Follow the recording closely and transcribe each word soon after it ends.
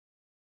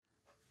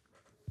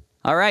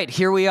All right,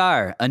 here we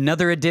are,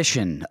 another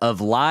edition of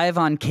Live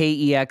on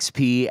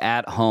KEXP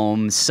at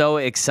Home. So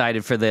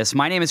excited for this.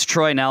 My name is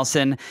Troy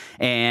Nelson,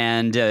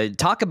 and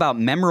talk about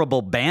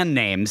memorable band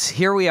names.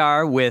 Here we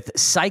are with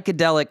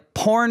Psychedelic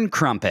Porn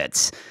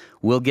Crumpets.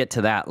 We'll get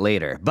to that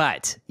later.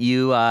 But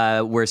you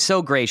were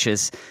so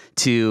gracious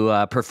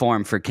to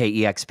perform for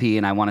KEXP,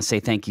 and I want to say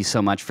thank you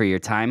so much for your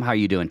time. How are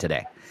you doing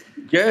today?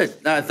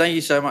 Good. No, thank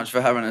you so much for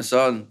having us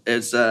on.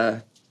 It's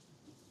a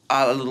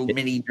little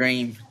mini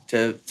dream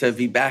to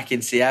be back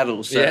in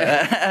Seattle. So.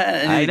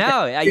 Yeah. I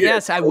know.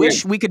 Yes, I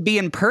wish we could be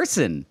in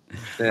person.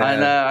 Yeah.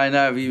 I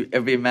know.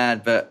 It'd be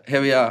mad, but here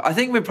we are. I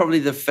think we're probably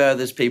the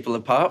furthest people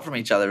apart from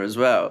each other as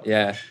well.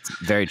 Yeah. It's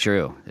very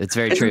true. It's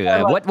very true.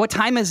 What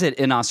time is it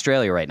in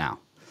Australia right now?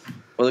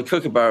 Well, the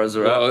kookaburras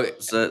are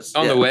up. So it's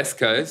on the West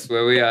Coast,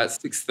 where we are at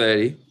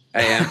 6:30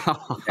 a.m.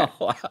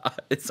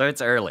 So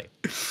it's early.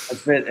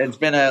 It's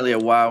been early a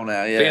while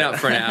now. Yeah. Been up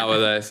for an hour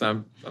though,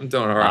 so I'm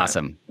doing all right.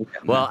 Awesome.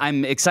 Well,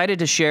 I'm excited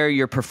to share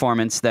your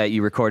performance that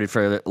you recorded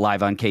for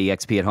Live on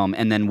KEXP at Home,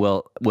 and then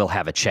we'll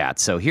have a chat.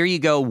 So here you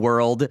go,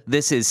 world.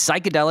 This is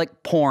Psychedelic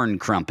Porn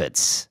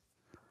Crumpets.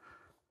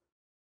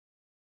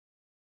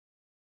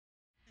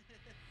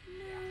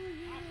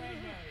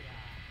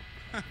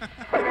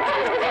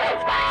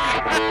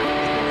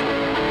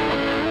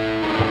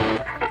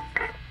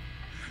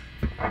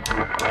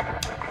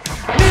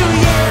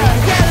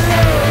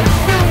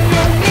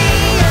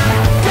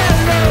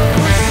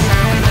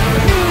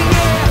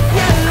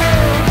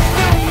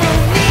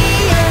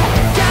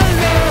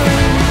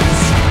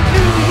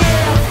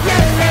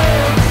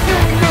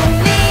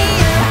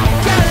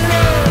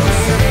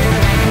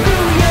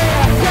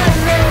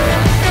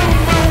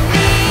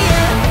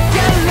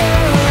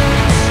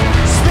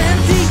 Spent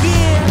the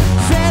year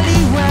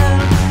fairly well,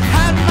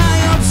 had my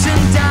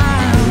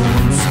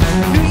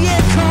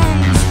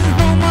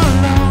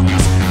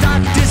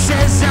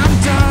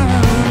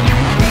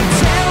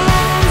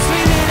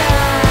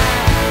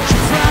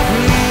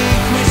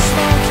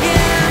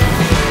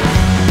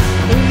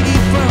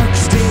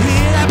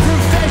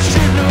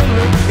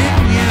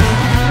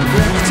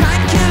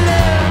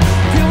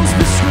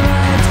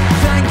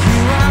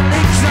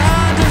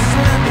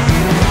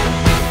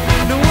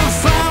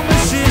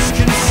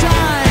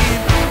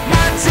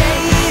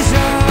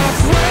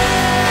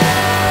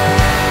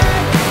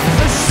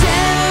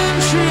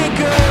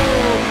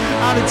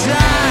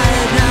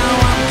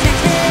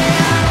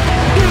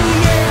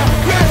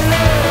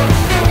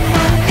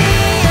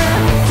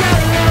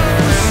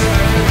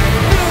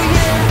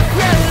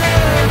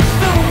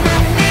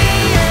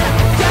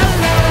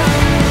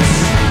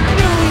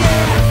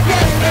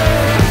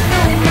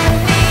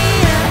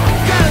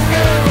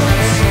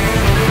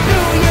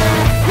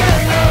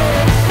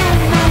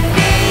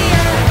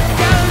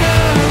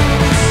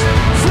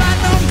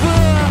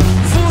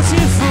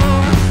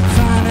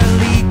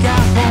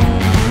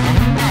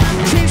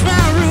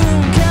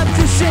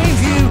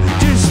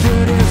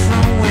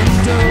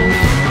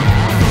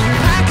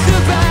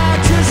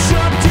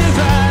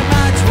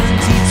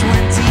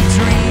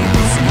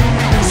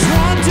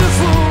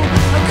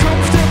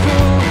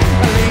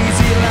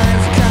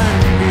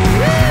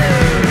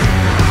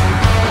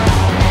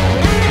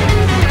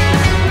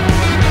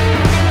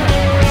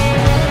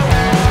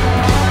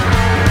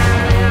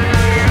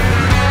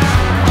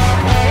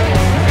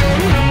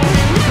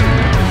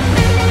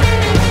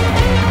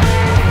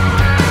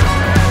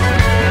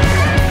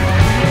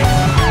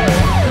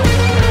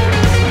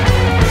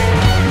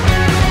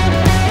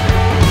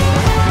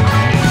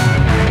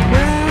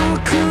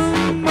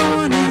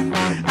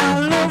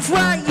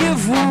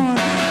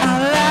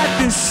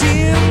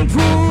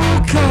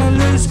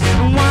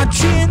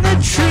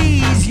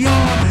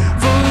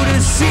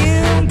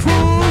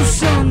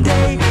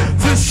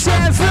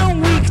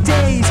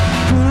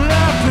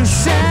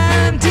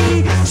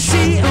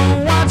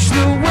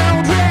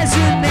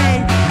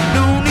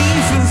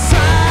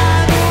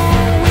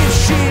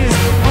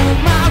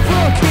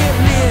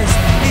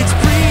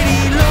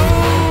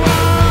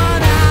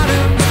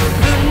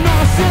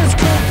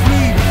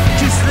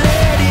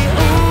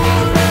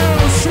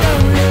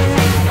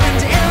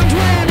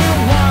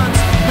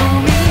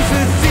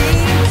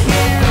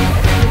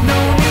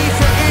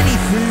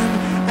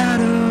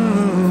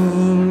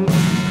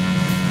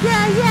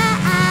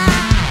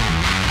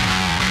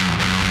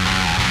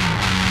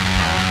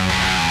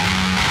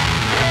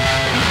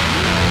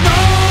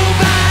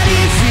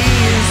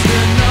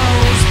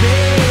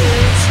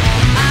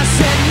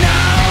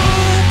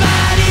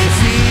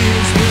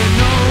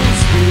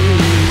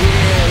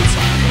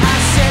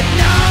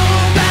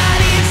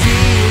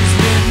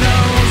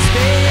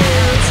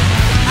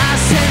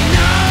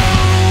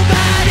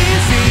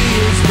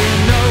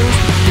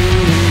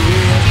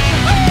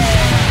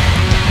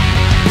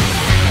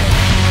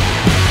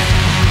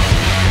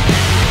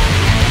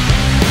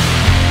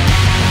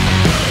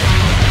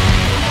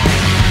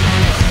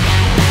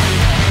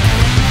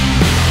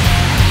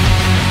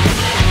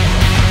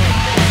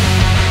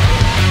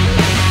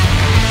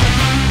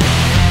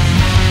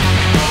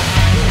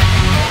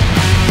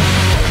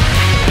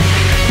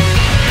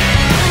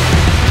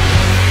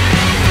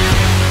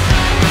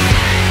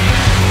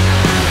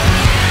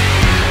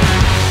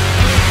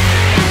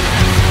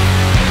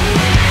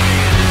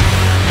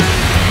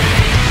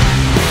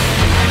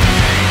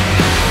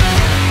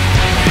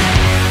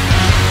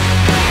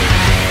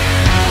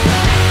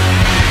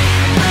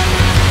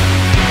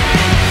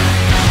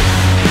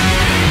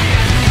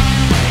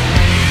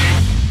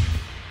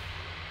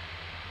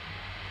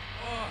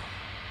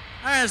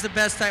was the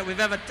best take we've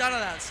ever done of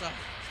that song.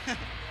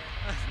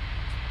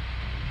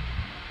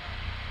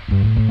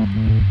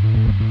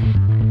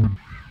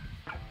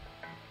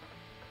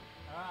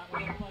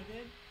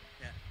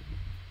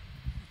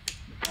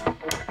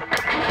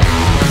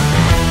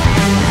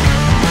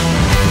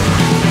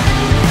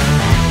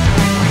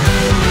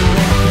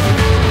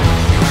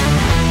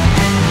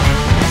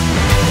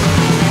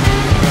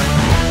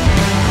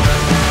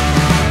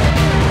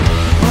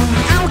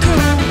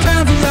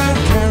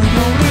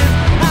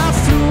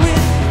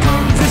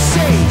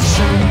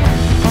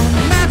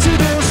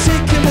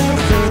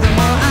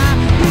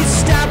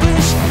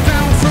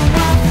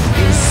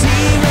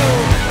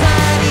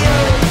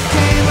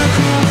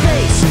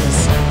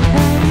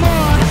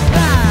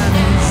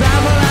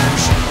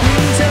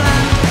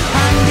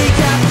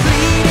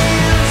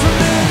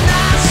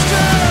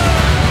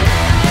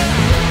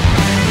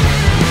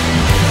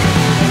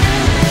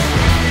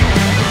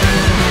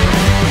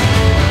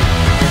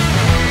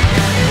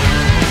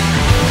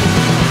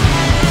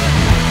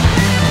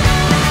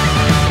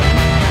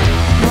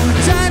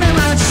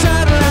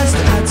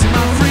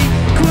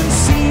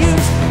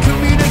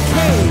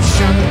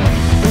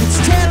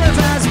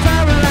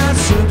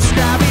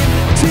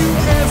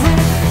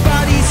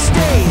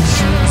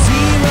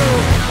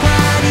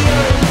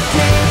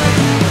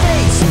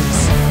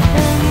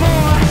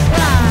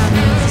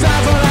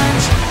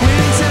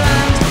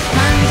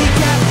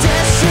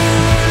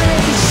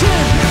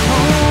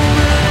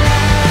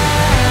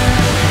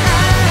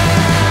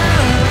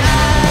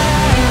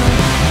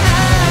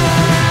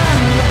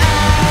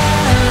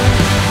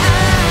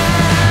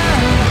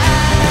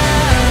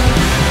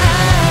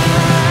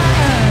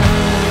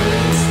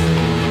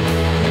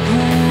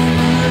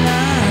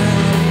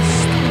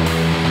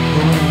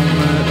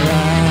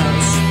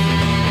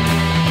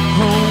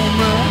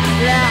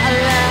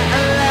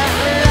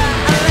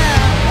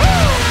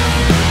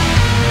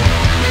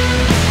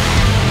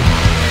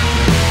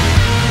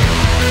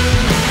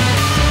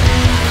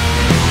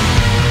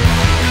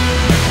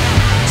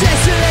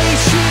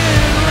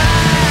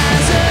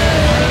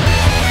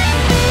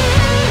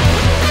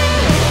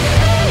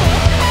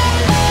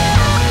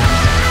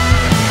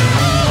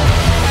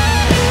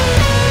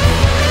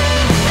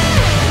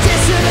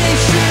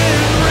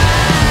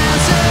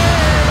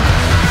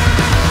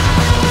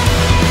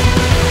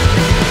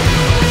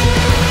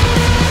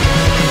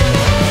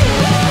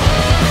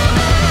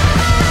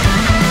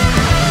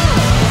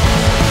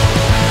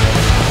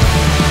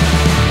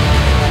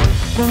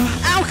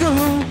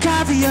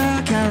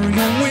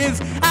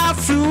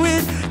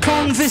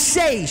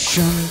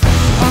 Conversation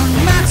on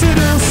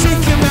Matador,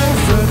 Sycamore.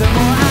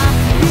 Furthermore, I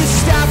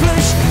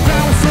established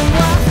ground from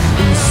what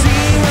we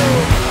zero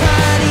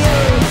patio,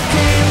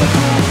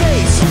 chemical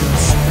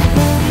bases,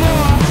 one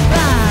more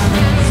line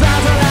of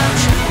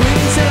avalanche,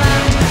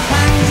 winterland,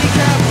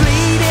 handicap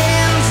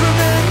bleeding from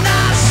the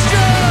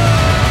nostril.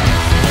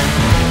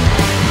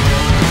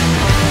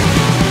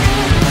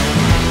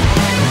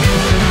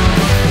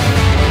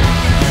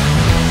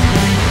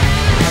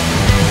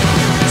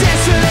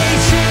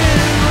 Desolation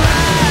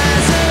rises.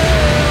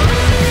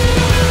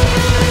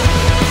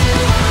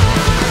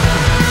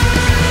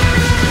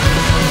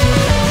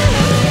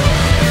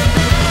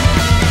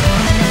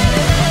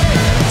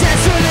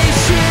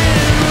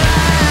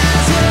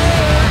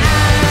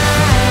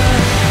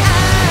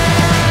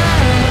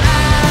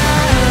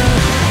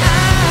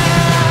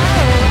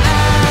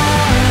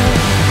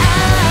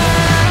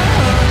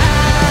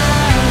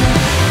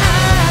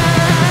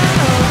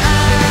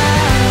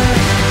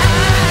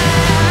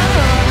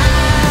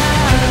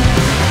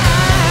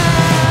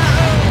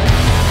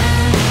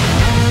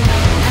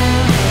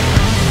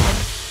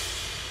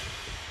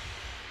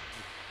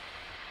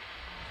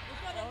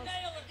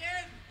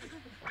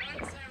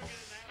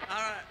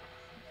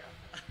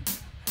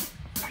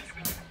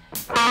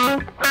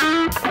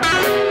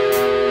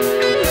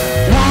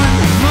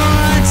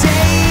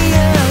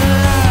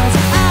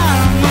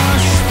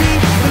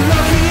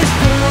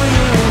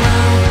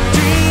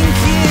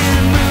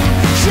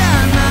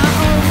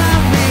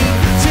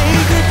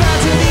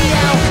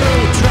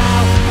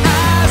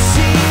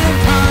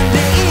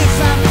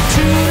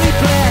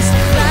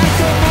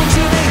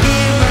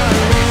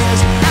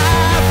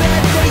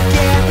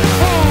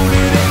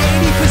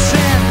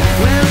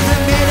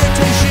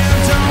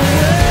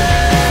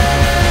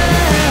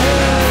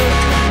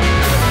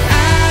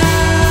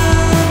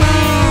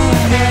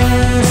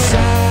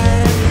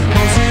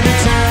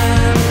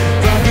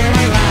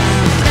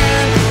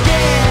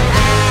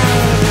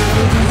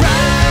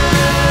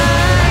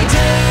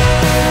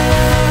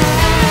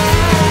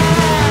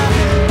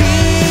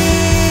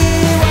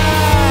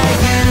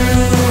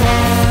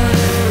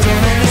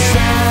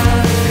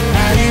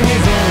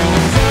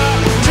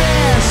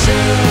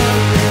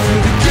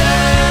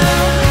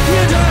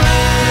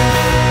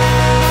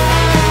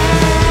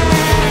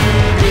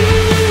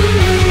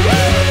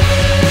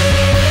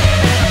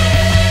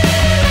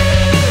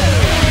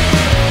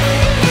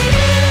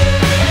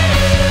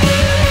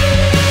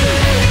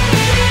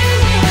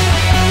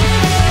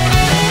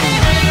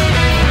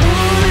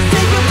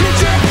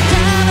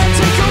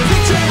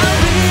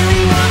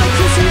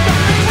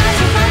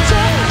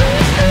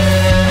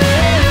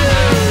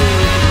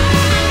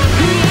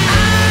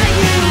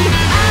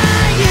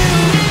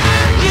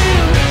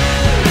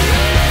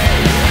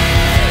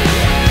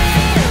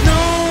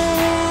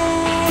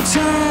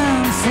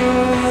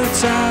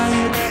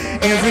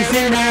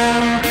 everything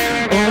now,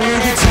 all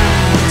of the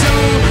time.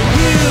 Don't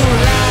you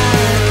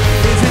like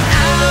living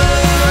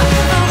out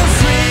on the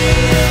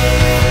fringe?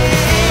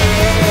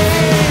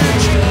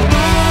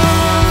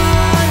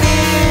 Morning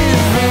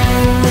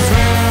rolls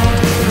round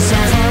in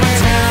some foreign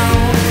town,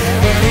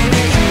 but in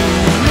a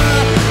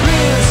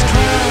humorous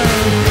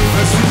crowd,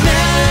 must be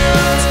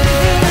melt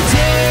in the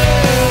day.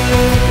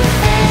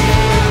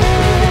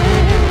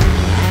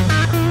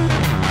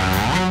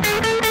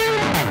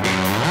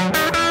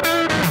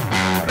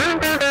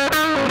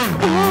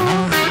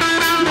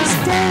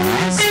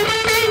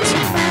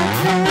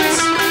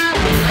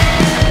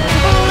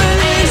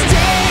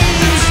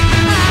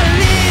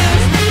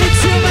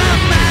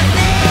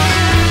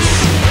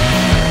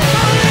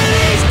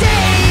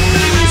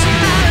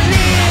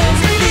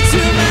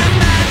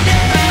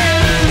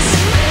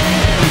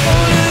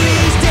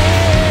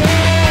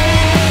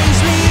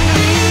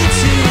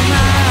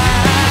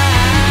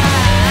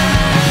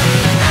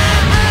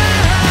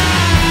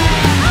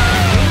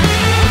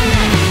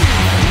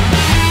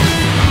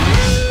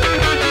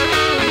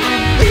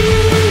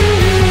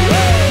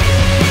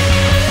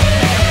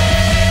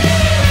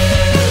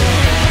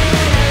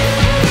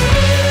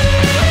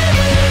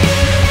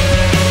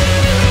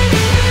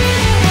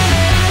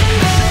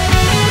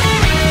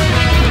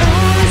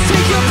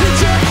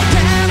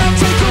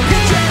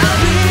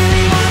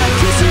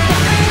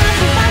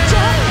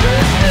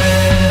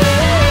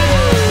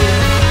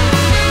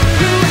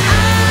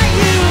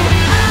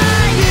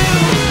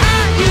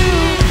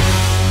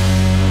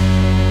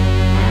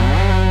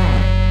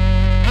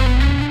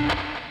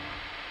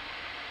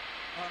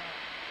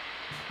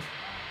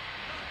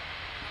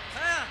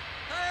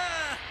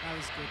 That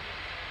was good.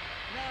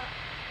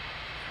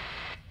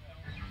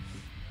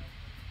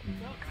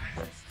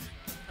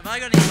 Have I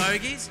got any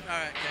bogeys? All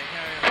right, okay,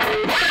 carry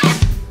on.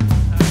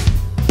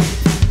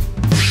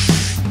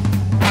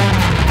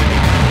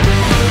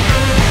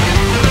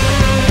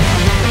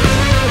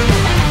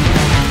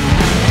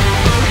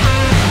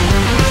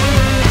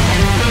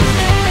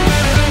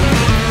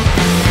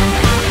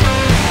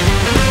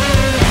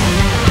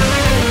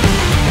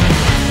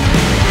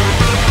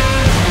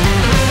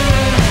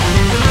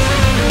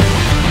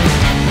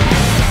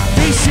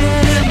 They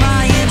said in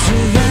my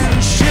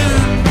intervention,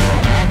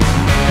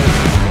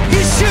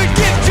 you should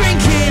give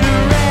drinking a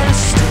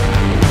rest.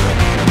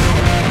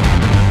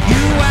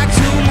 You act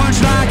too much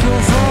like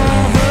your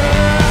father.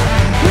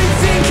 We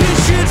think you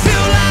should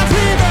fill life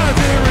with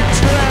other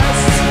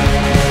interests.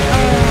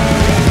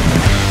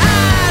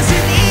 Eyes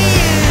and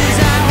ears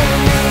are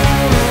all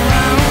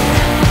around,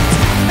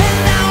 and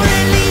now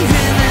they're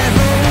leaving their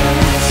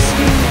homes.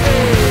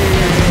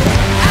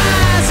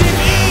 Eyes and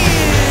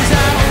ears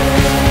are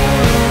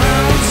all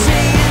around,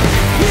 saying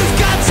you've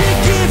got to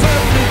give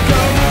up the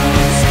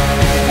ghost.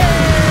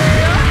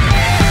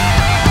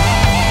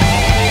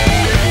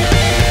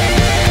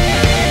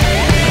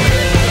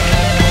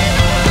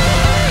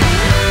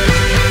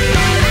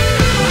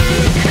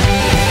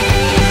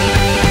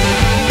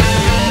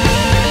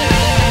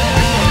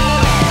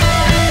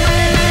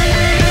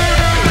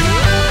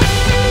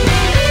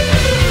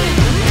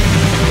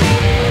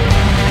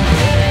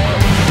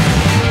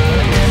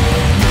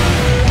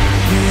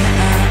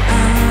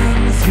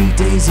 And 3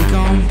 days are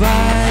gone by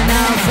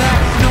now. I've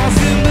had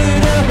nothing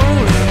but a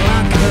hole in my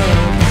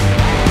cup.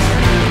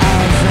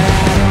 I've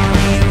had all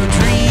your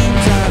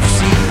dreams. I've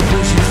seen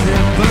bushes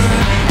that burn.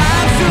 I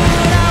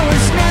thought I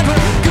was never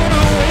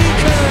gonna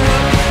wake up.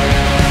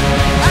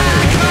 I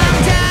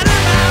climbed out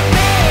of my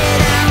bed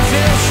and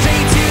fell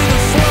straight to the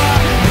floor,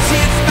 as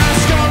if my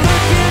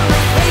stomach in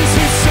replace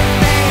with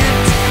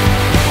cement.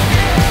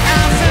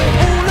 I felt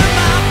all of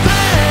my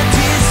blood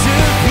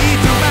disappear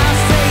through my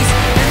face,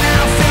 and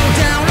I fell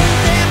down, and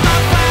then my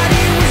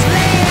body was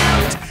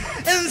left.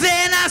 And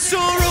then I saw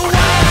a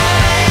white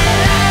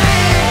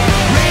light,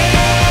 red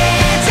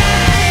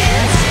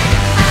eyes.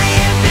 I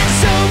have been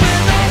sober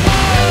no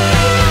more.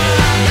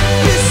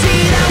 You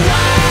see that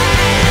white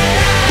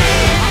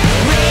light,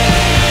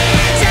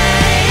 red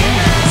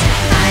eyes.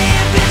 I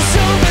have been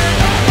sober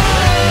no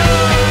more.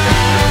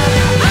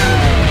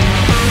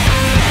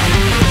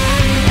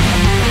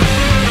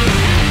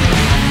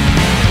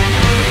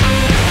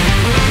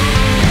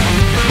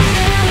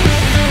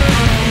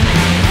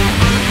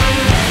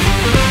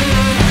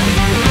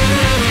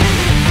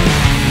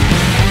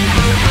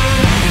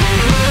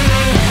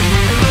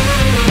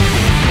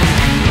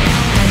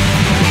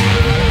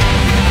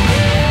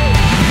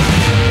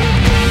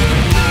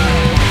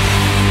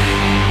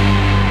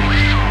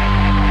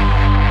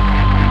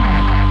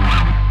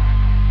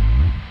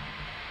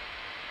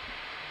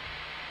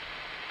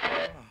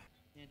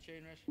 You in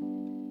tune, Rich? All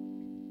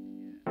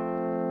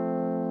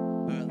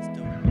right, let's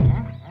do it.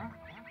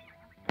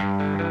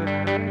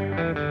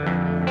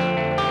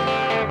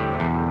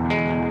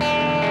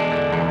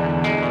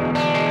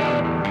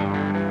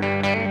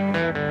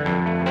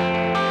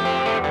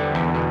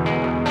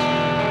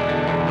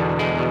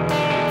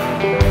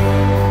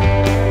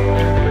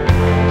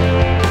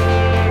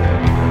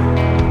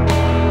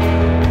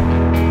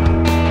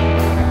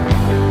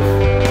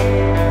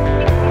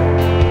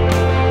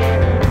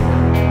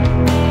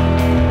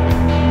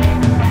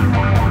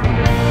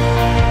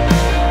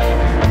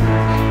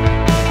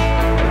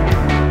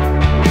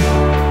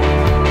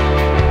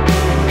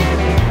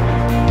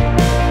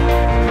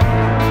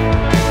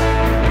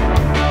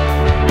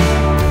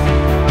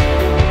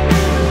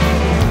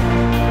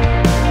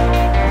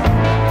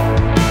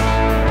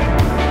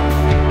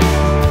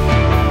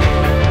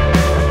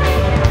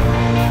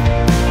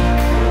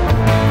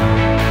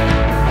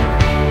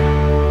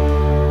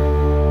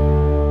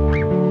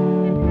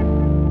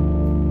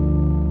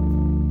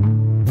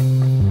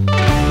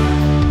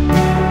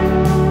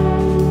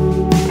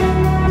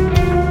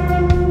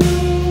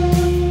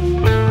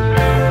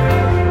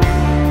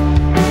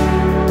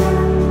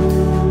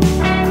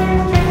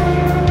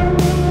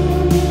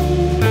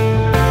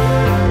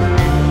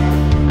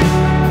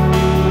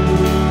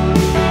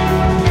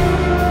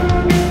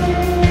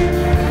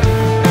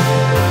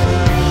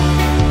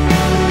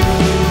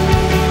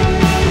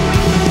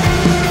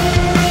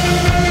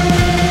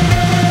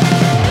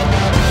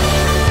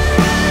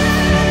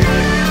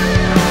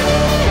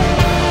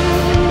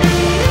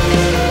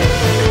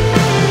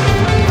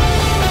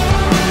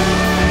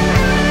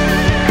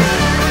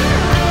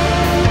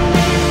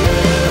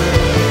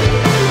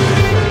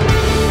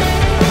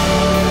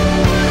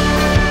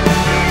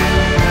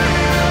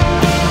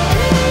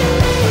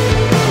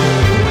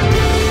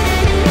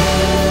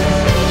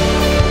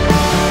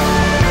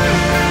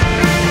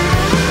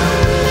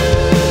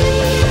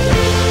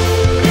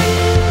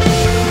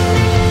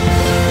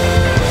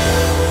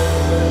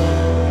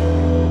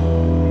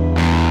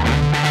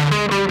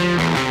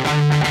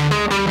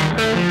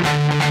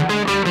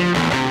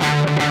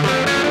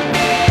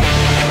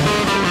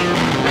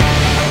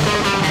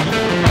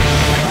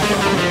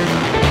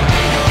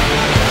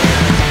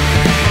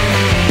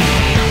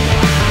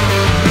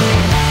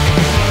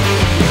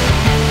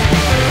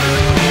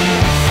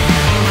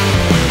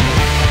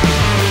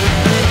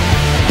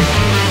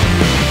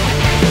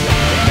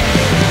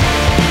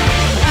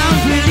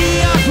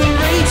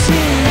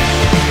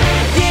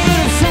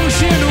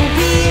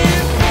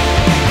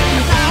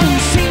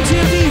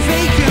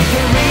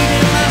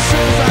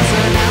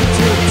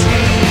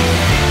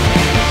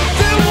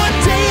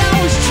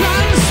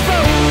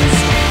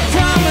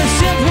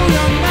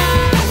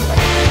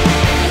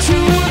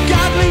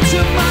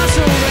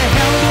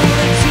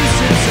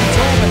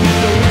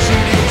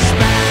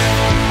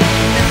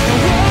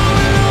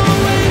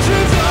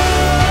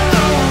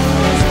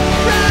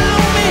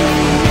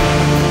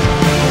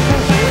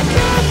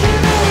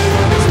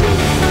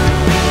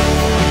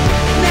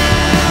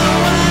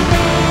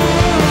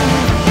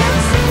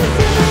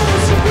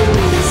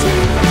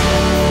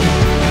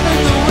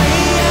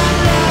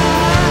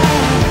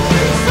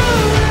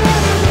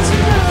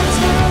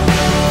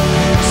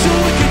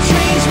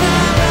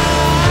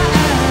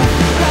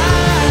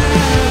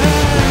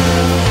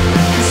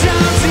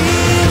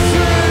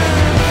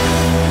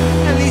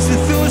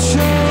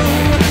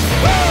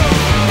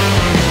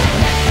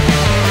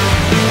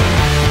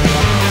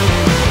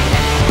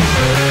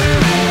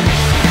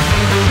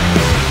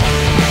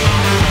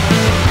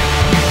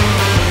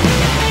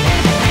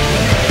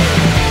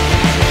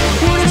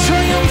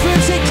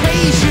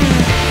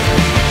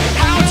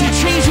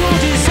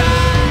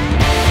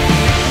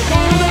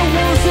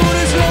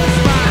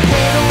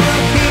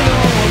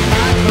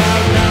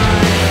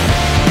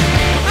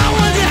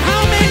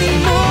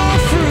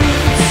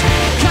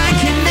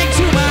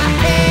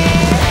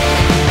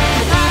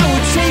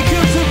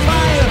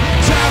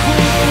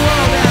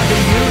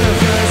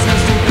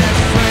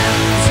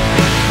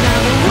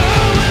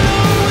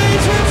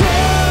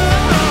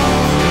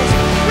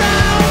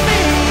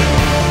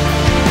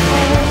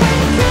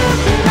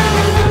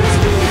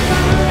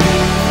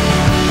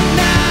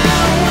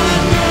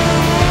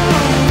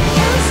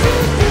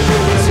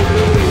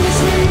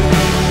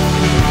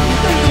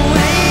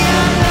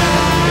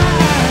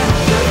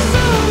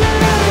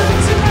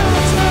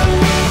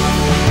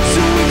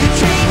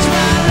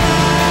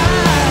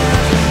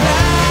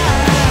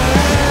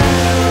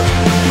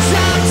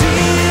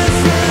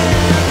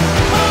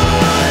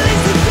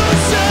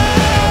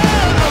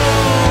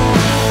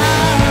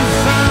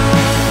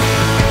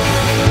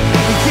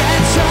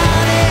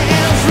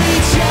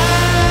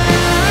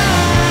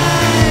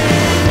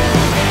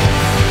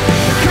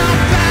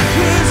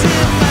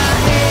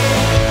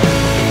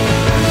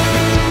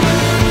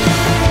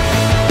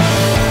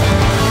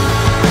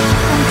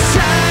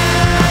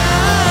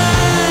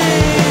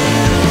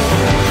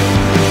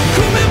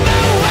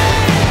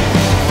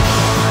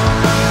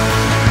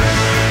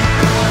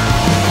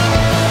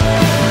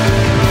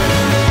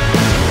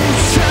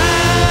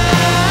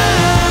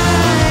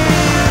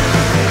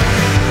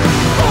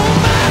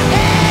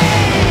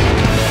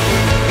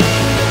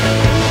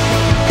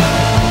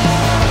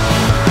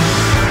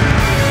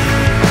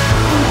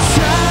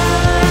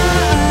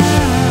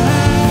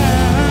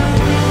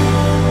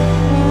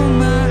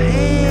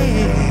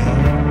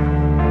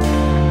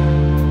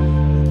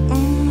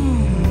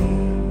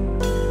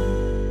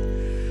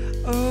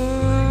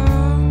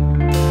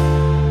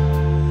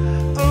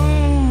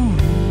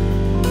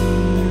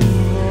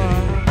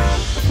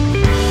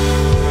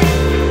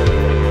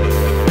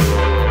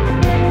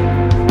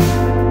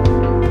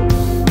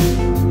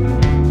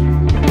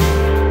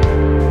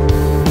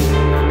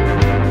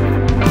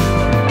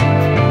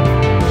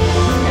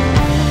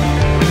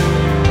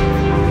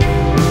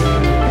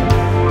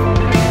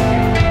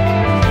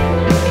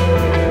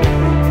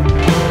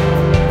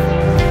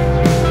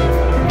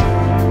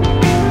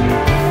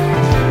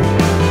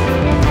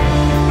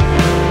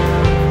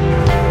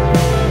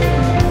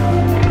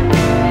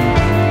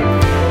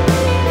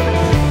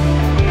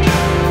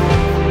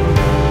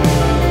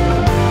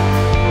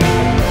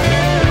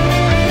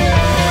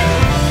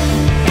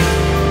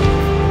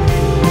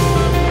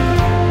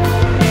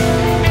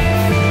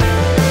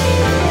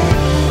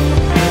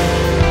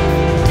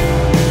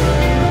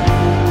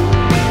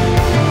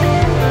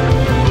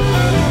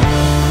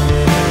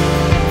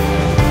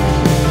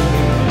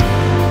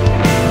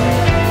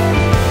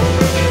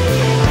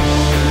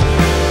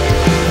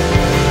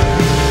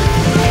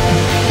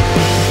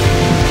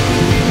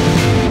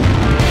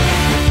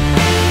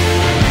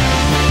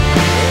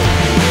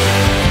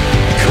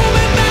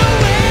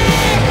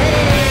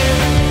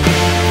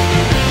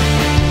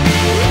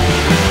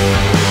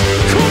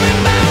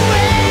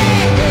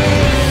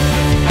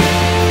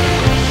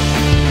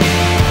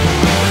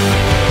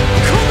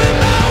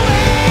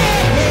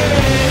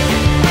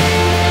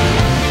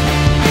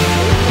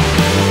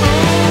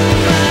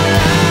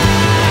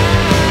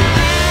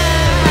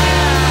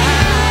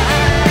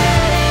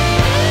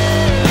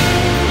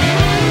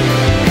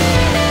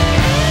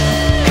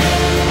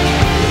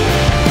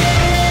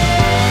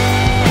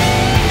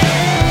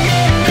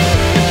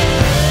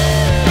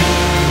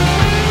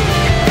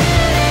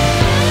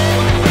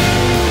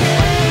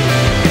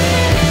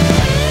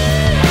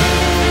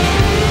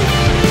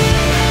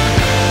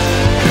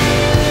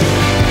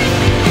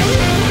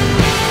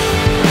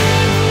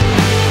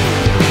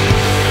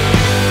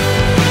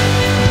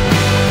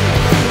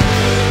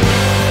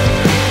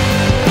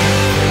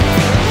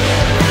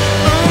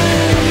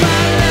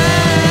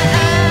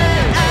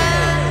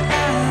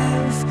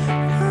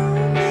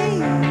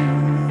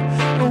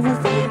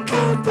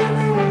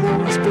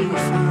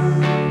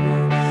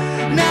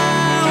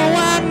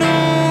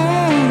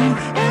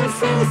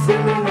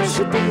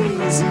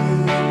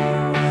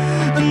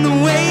 in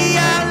the way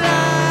I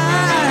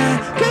lie.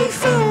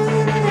 Grateful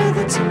that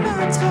I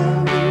tomato,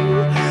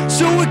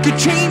 so it could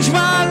change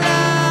my life.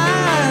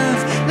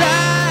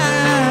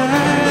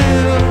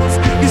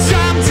 'Cause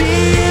I'm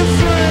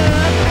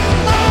different.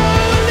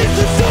 Oh, this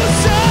is so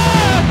sad.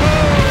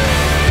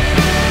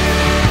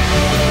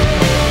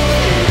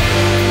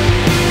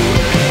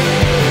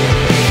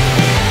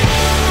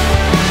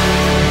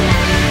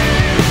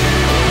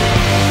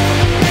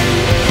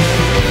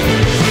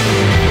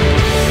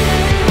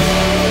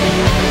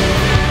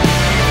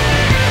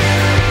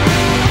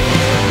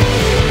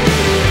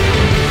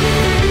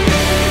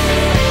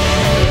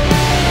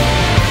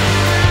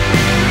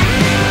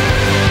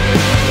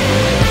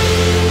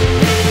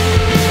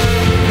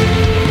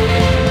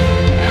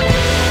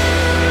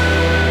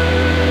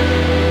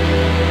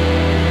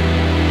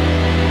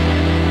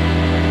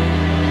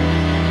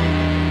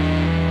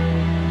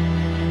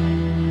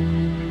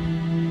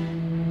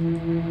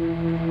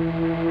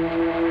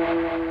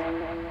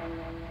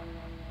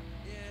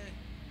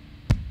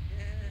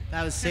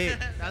 That was sick.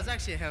 That was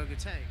actually a hell of a good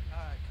take. All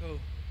right, cool.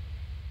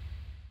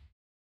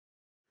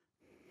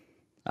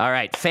 All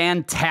right,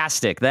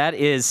 fantastic. That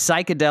is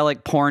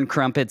Psychedelic Porn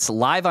Crumpets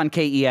live on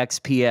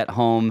KEXP at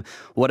home.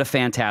 What a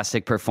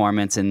fantastic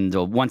performance. And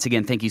once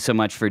again, thank you so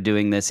much for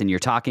doing this. And you're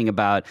talking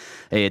about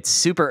it's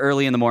super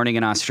early in the morning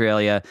in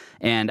Australia,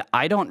 and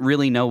I don't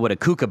really know what a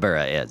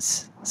kookaburra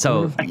is.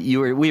 So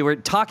we were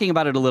talking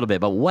about it a little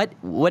bit, but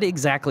what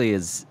exactly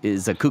is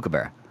a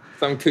kookaburra?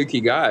 Some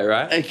kooky guy,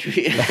 right?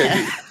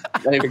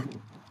 They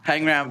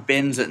hang around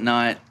bins at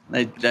night.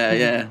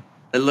 They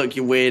look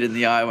you weird in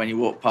the eye when you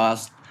walk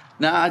past.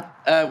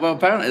 Well,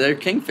 apparently they're a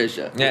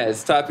kingfisher. Yeah,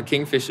 it's a type of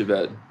kingfisher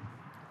bird.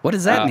 What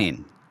does that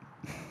mean?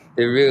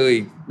 They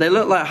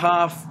look like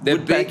half their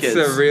woodpeckers.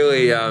 beaks are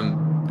really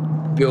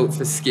built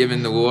for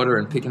skimming the water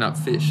and picking up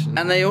fish.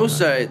 And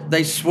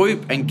they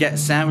swoop and get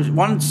sandwich.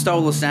 One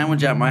stole a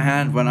sandwich out of my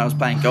hand when I was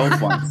playing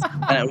golf once,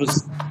 and it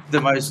was the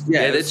most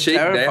they're cheeky.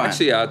 Terrifying. They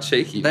actually are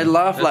cheeky. They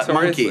laugh like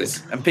Notoriously.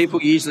 monkeys, and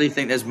people usually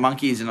think there's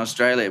monkeys in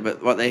Australia,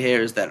 but what they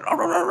hear is that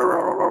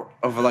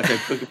of like a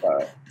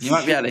kookaburra. You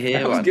might be able to hear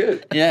That was one.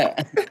 good. Yeah.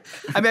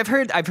 I mean,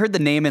 I've heard the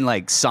name in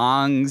like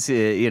songs,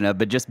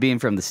 but just being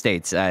from the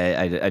States,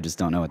 I just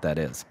don't know what that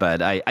is.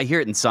 But I hear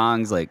it in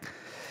songs like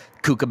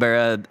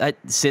kookaburra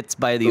sits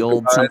by the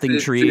old something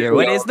tree, or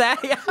what is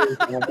that?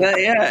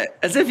 Yeah,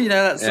 as if you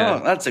know that song.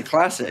 Yeah. That's a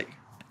classic.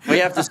 We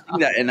have to sing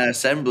that in an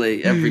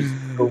assembly every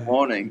single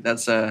morning.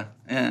 That's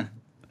yeah.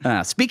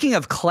 Speaking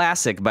of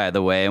classic, by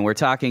the way, and we're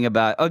talking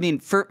about,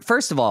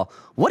 first of all,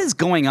 what is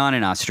going on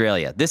in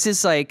Australia? This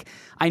is like,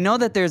 I know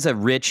that there's a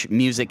rich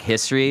music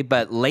history,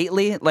 but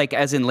lately,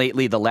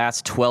 the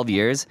last 12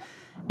 years,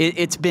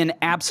 it's been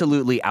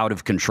absolutely out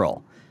of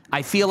control.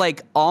 I feel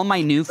like all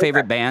my new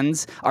favorite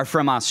bands are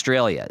from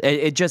Australia.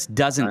 It just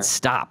doesn't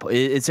stop.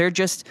 Is there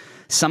just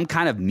some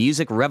kind of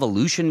music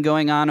revolution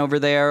going on over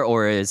there,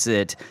 or is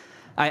it?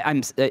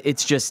 It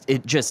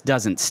just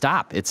doesn't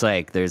stop. It's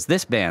like there's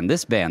this band.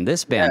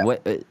 Yeah.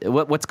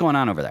 What's going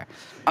on over there?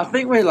 I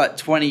think we're like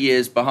 20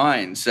 years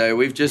behind, so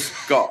we've just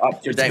got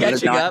up to date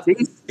with the catching up.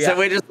 90s. Yeah. So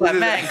we're just like,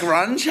 man,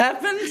 grunge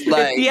happened?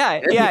 Like,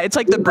 It's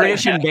like the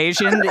British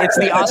invasion. It's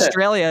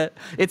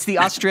the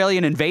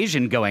Australian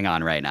invasion going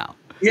on right now.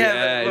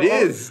 Yeah, it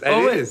is.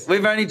 It is.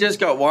 We've only just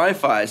got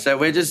Wi-Fi, so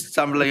we're just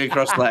stumbling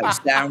across like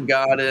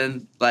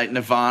Soundgarden, like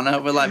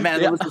Nirvana. We're like, man,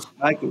 there was this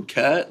guy called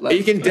Kurt. Like,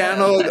 You can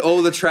download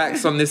all the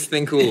tracks on this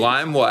thing called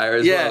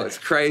LimeWire as well. It's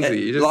crazy.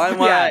 You just,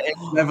 LimeWire is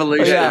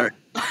revolutionary.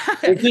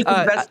 We just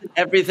Uh, invested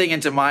everything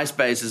into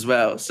MySpace as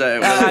well.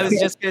 So I was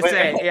just gonna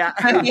say, yeah.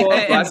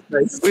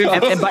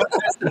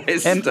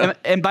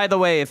 And by the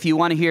way, if you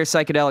want to hear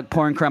Psychedelic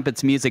Porn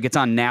Crumpets music, it's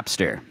on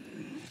Napster.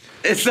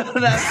 It's not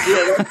that.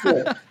 Yeah, that's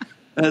it.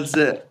 That's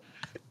it.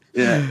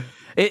 Yeah.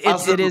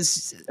 It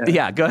is.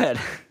 Yeah, go ahead.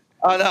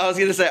 Oh no, I was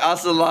gonna say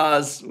us and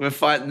Lars, we're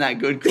fighting that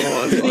good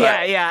cause.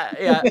 Like,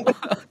 Yeah.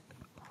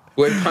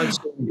 we're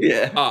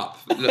punching up.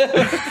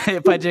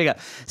 Punching up.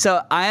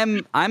 So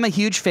I'm a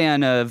huge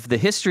fan of the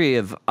history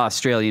of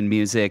Australian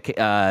music.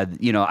 I'm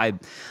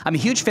a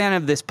huge fan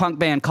of this punk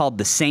band called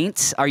The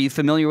Saints. Are you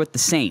familiar with The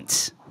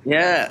Saints?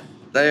 Yeah,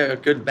 they are a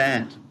good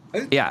band.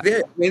 Yeah.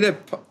 They're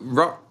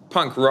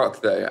punk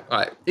rock though.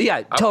 Like,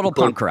 Yeah, total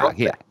punk rock.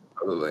 Yeah.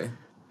 Probably.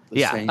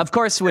 Yeah, Saints. of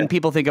course, when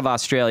people think of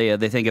Australia,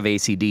 they think of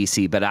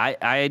AC/DC, but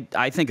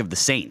I think of the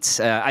Saints.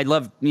 I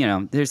love,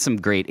 there's some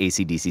great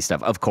AC/DC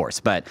stuff, of course,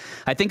 but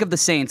I think of the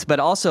Saints. But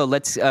also,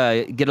 let's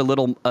get a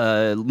little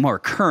more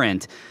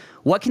current.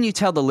 What can you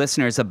tell the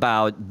listeners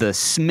about the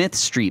Smith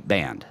Street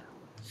Band?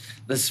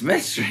 The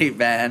Smith Street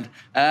Band,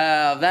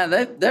 man,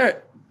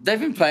 they've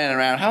been playing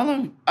around. How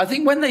long? I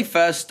think when they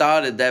first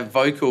started, their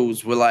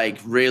vocals were like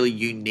really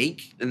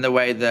unique in the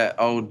way that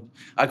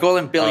I call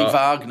him Billy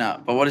Wagner,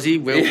 but what is he?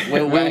 Will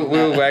Wagner.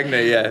 Will Wagner,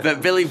 yeah.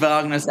 But Billy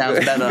Wagner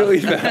sounds better. Billy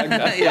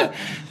Wagner. Yeah.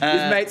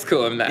 His mates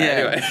call him that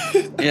anyway.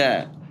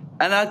 Yeah.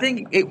 And I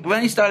think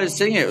when he started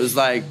singing, it was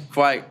like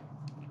quite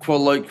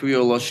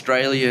colloquial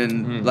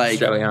Australian, like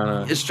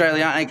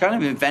Australiana. He kind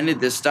of invented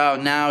this style.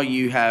 Now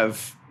you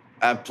have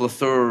a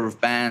plethora of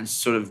bands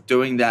sort of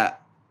doing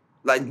that,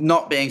 like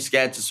not being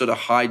scared to sort of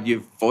hide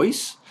your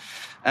voice.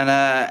 And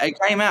it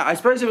came out, I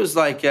suppose it was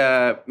like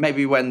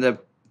maybe when the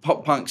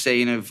pop punk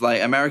scene of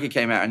like America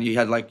came out, and you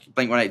had like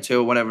Blink-182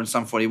 or whatever and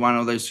Sum 41,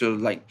 all those sort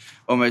of like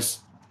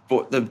almost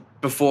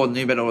before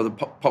new metal or the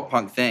pop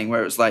punk thing,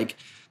 where it was like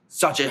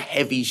such a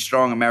heavy,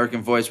 strong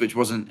American voice, which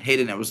wasn't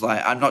hidden. It was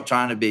like, I'm not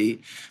trying to be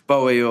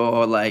Bowie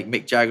or like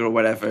Mick Jagger or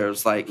whatever. It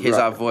was like, here's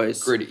our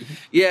voice. Gritty.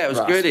 Yeah, it was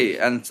gritty.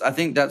 And I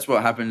think that's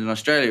what happened in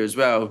Australia as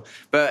well.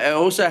 But it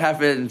also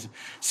happened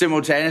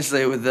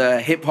simultaneously with the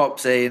hip hop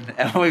scene.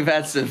 And we've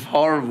had some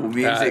horrible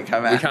music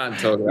come out. We can't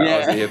talk about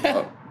Aussie hip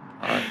hop.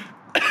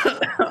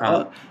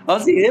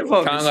 Aussie hip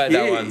hop Can't is let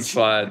huge. that one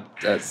slide.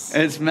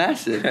 It's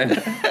massive.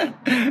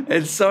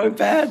 It's so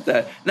bad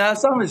though. Now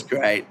some is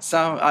great.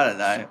 Some I don't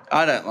know.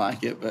 I don't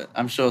like it, but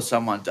I'm sure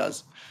someone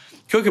does.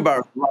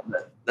 Kookaburras love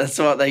it. That's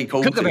what they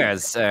call it.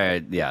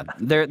 Kookaburras, yeah,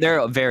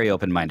 they're very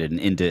open-minded and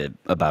into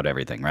about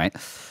everything, right?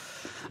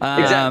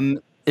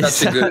 Exactly.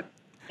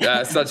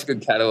 Such a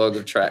good catalog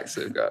of tracks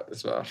they've got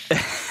as well.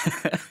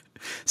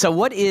 So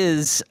what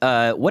is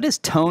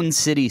Tone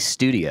City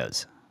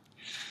Studios?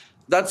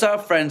 That's our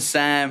friend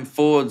Sam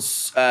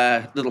Ford's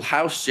little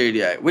house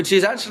studio, which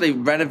he's actually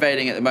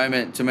renovating at the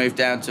moment to move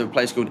down to a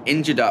place called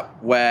Injured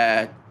Up,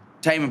 where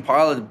Tame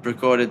Impala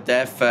recorded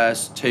their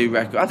first 2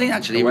 records. I think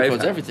actually he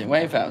records everything.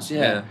 Wave House,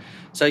 yeah.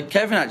 So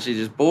Kevin actually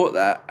just bought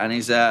that, and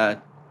he's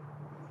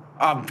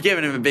I'm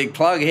giving him a big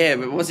plug here,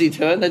 but what's he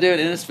doing? They're doing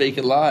Inner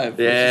Speaker live,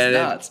 which is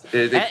nuts.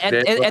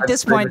 At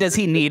this point, does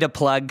he need a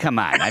plug? Come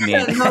on, I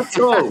mean, not at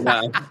all.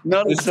 No,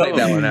 Not let's at take all.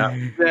 that one out.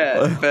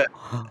 Yeah, but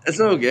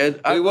it's all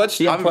good. I'm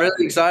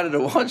really excited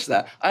to watch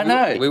that. I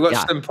know. We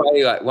watched them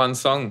play like one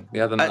song the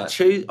other night.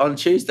 On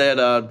Tuesday at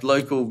our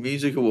local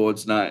music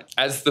awards night.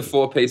 As the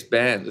 4-piece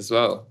band as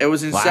well. It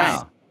was insane.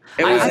 Wow.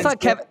 I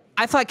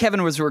thought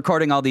Kevin was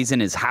recording all these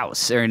in his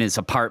house or in his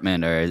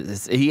apartment, or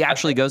he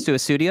actually goes to a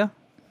studio.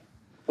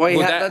 Well,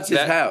 that's his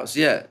house,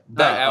 yeah.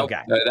 That album,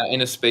 that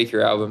Inner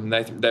Speaker album,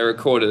 they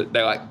recorded it.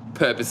 They like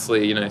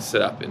purposely,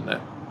 set up in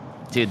there.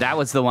 Dude, that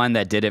was the one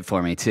that did it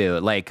for me too.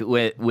 Like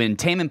when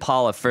Tame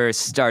Impala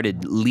first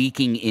started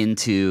leaking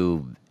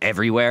into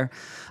everywhere,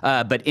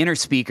 but Inner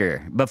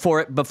Speaker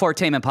before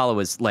Tame Impala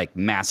was like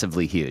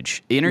massively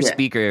huge. Inner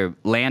Speaker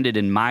landed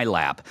in my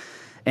lap,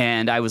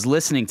 and I was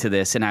listening to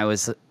this, and I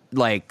was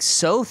like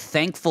so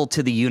thankful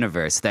to the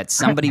universe that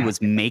somebody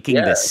was making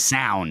this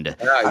sound.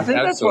 I think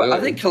I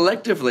think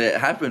collectively it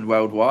happened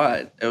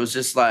worldwide. It was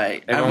just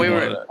like, and we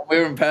were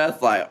in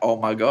Perth, like, oh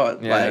my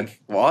god,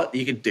 like what,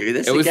 you could do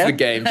this? It was the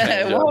game changer.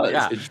 It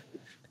was.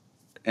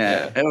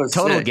 It was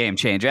total sick. game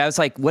changer. I was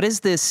like, what is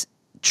this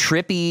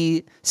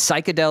trippy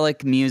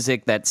psychedelic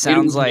music that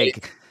sounds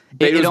like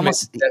it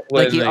almost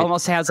like it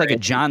almost has like a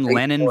John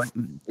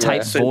Lennon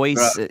type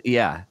voice.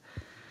 Yeah.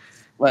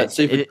 Well,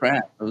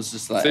 Supertramp. It was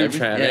just like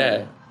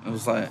Supertramp, It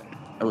was like,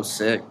 it was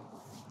sick.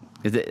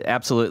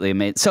 Absolutely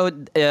amazing. So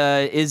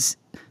is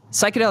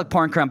Psychedelic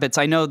Porn Crumpets,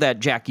 I know that,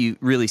 Jack, you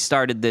really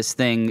started this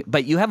thing,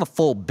 but you have a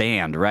full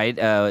band, right?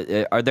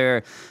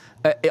 Are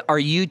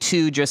you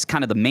two just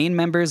kind of the main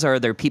members, or are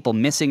there people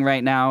missing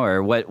right now,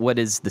 or what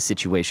is the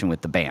situation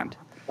with the band?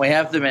 We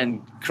have them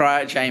in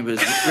cryo chambers.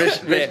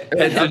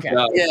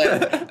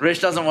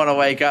 Rich doesn't want to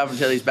wake up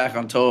until he's back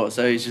on tour,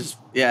 so he's just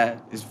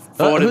he's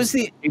who's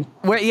the?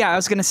 I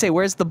was gonna say,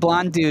 where's the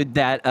blonde dude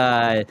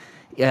that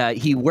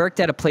he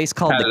worked at a place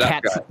called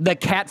the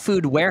Cat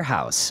Food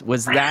Warehouse?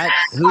 Was that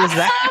who was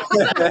that?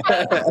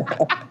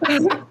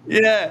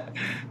 Yeah,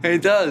 he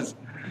does.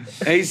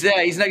 He's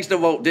next to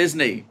Walt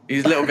Disney.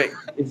 He's a little bit.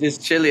 He's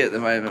just chilly at the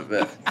moment,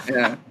 but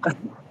yeah.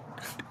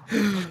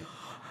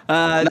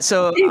 I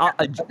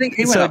think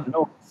he went up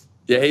north.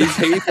 Yeah, he's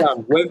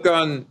we've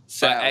gone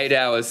like 8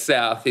 hours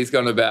south. He's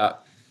gone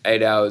about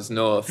 8 hours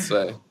north.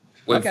 So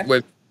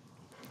we're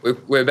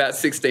about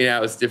 16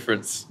 hours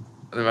difference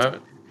at the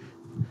moment.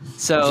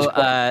 So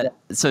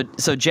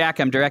Jack,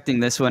 I'm directing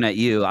this one at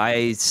you.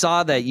 I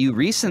saw that you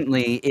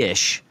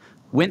recently-ish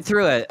went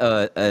through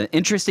an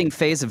interesting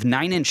phase of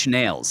 9 Inch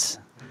Nails.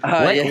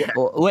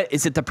 What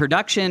is it? The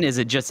production? Is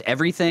it just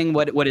everything?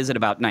 What is it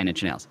about 9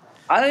 Inch Nails?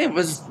 I think it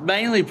was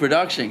mainly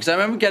production, because I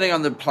remember getting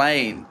on the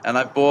plane and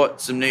I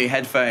bought some new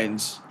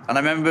headphones, and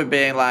I remember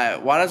being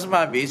like, why doesn't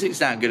my music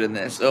sound good in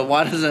this? Or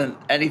why doesn't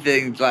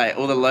anything, like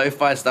all the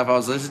lo-fi stuff I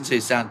was listening to,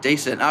 sound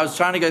decent? I was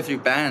trying to go through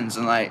bands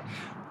and like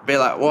be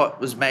like, what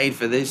was made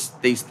for these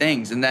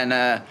things? And then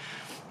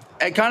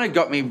it kind of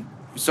got me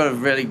sort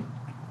of really,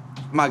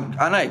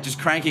 just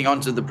cranking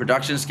onto the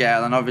production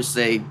scale. And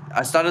obviously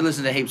I started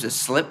listening to heaps of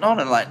Slipknot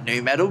and like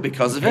new metal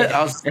because of it.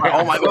 I was like,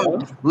 oh my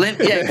god,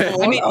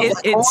 I mean,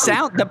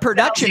 the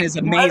production is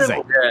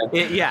amazing.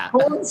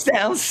 It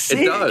sounds sick.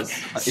 It does.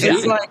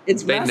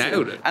 It's they massive.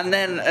 nailed it. And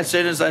then as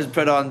soon as I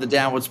put on the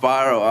Downward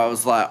Spiral, I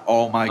was like,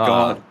 oh my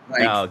god,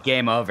 No,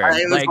 game over.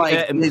 It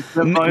was it's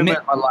the moment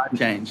my life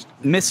changed.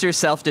 Mr.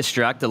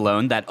 Self-Destruct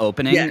alone, that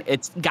opening,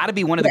 it's got to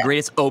be one of the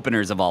greatest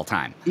openers of all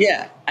time.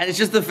 Yeah, and it's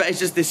just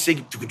this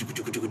thing.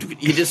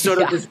 You're just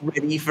sort of just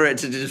ready for it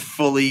to just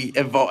fully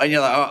evolve, and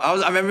you're like,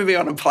 I remember being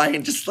on a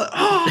plane, just like,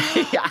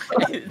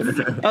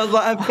 I was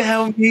like, I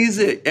found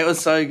music. It was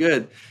so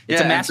good.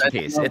 It's a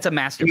masterpiece. It's a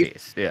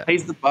masterpiece.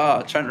 He's the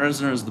bar. Trent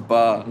Reznor is the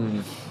bar.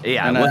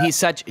 Yeah, and, well, he's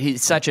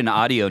such an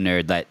audio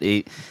nerd that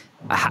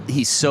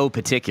he's so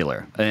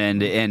particular,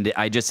 and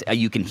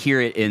you can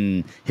hear it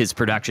in his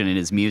production and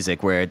his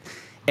music where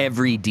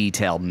every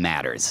detail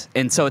matters.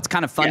 And so it's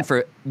kind of fun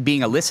for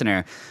being a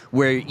listener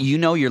where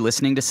you're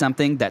listening to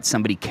something that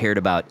somebody cared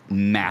about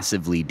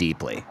massively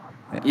deeply.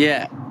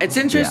 Yeah, it's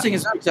interesting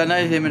as well because I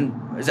know him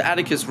and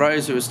Atticus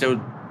Rose, who are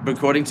still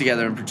recording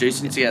together and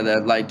producing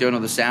together, like doing all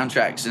the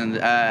soundtracks. And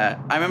I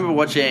remember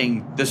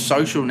watching The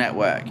Social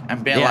Network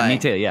and being like, me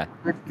too,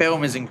 this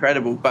film is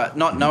incredible, but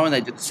not knowing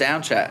they did the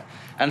soundtrack.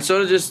 And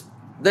sort of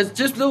there's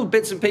just little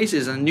bits and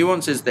pieces and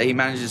nuances that he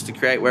manages to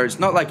create where it's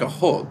not like a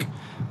hook,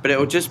 but it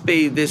will just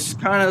be this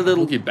kind of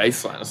little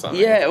bass line or something.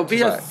 Yeah, it'll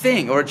be a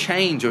thing or a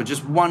change or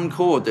just one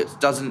chord that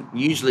doesn't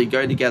usually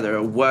go together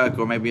or work,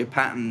 or maybe a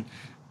pattern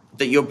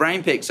that your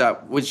brain picks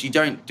up, which you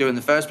don't do in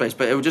the first place,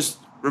 but it will just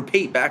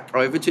repeat back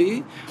over to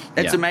you.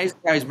 It's amazing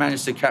how he's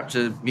managed to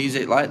capture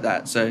music like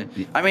that. So,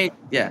 I mean,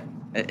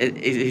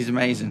 he's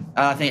amazing.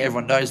 I think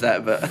everyone knows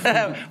that,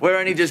 but we're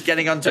only just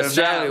getting onto him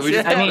now.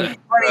 20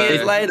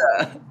 years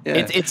later.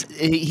 Yeah.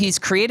 He's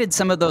created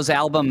some of those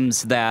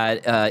albums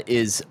that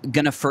is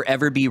going to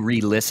forever be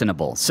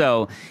re-listenable.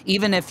 So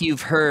even if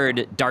you've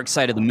heard Dark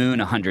Side of the Moon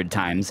 100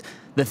 times,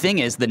 the thing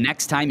is, the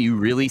next time you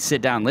really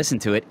sit down and listen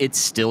to it, it's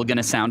still going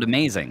to sound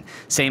amazing.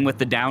 Same with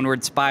the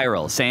Downward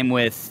Spiral. Same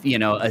with,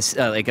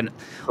 like an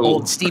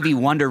old Stevie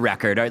Wonder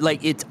record.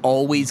 Like, it's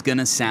always going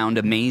to sound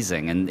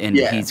amazing. And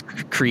he's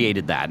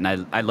created that.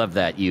 And I love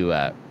that you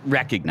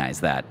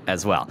recognize that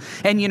as well.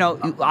 And,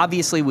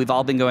 obviously, we've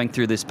all been going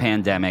through this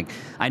pandemic.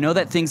 I know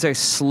that things are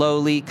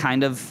slowly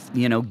kind of,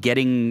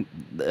 getting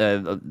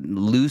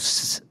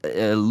looser,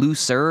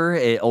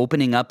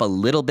 opening up a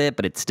little bit,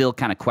 but it's still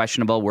kind of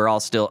questionable. We're all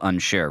still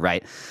unsure,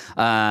 right?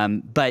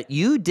 But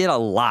you did a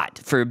lot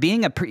for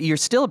being you're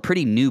still a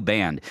pretty new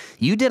band.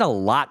 You did a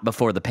lot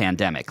before the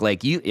pandemic.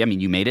 Like you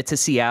made it to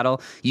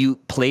Seattle. You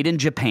played in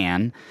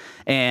Japan,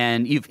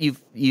 and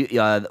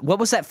what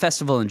was that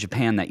festival in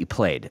Japan that you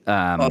played?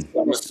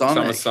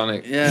 Summer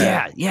Sonic.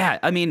 Yeah.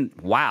 I mean,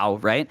 wow,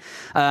 right?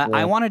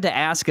 I wanted to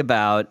ask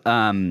about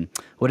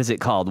what is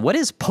it called? What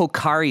is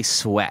Pocari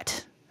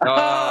Sweat?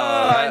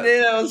 I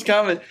knew that was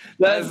coming.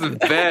 That's the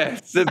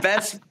best. The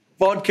best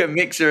vodka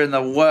mixer in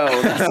the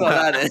world. That's what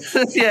that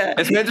is. Yeah.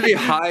 It's meant to be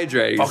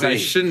hydrating, so you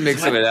shouldn't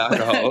mix it with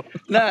alcohol.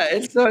 No,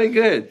 it's so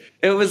good.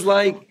 It was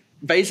like,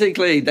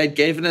 basically, they'd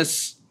given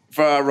us,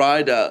 for our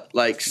rider,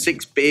 like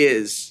 6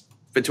 beers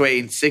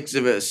between 6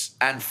 of us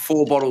and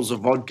 4 bottles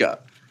of vodka.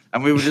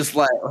 And we were just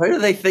like, who do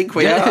they think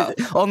we are?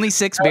 Only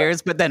 6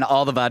 beers, but then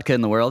all the vodka in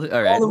the world?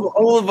 All right.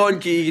 All the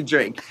vodka you can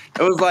drink.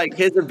 It was like,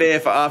 here's a beer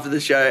for after the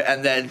show,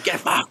 and then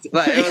get fucked.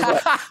 Like, it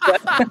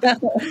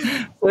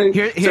was like,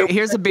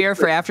 here's a beer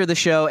for after the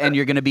show, and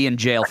you're going to be in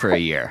jail for a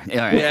year. All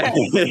right. Yeah.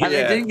 And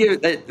they didn't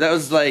give that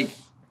was like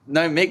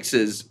no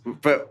mixers,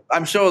 but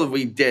I'm sure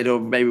we did,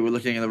 or maybe we're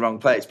looking in the wrong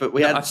place. But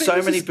we had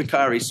so many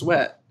Pocari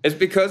Sweat. It's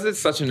because it's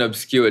such an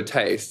obscure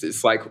taste.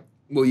 It's like,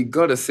 well, you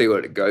got to see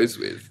what it goes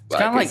with. It's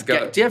kind of like,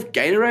 do you have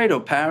Gatorade or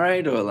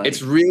Powerade or like?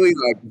 It's really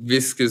like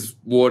viscous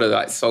water,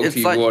 like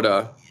salty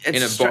water in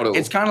a bottle.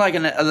 It's kind of like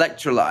an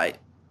electrolyte,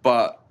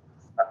 but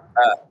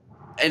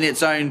in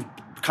its own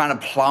kind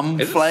of plum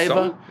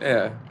flavor.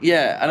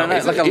 Yeah. I don't know.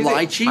 It's like a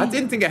lychee. I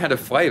didn't think it had a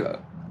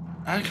flavor.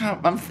 I can't.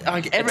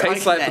 It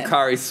tastes like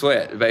Pocari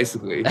Sweat,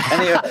 basically.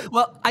 Anyway.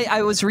 Well,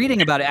 I was reading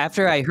about it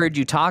after I heard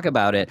you talk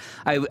about it.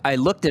 I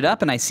looked it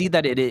up and I see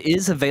that it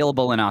is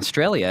available in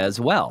Australia as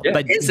well. Yeah,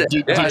 but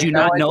did you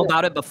not know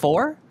about it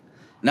before?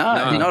 No,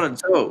 not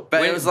at all.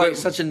 But it was like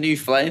such a new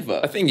flavor.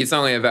 I think it's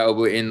only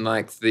available in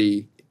like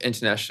the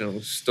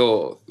international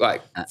store.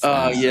 Like,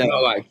 like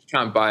you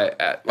can't buy it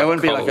at. Like, it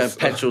wouldn't be like a Coles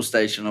petrol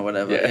station or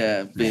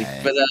whatever.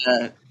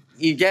 But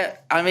you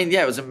get. I mean,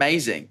 it was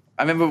amazing.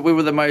 I remember we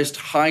were the most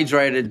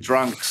hydrated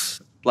drunks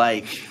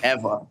like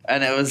ever,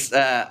 and it was.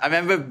 I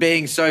remember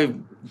being so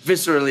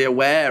viscerally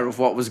aware of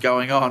what was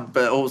going on,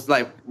 but it was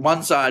like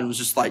one side was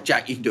just like,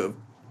 Jack, you can do a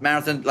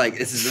marathon, like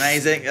this is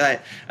amazing,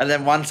 like, and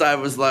then one side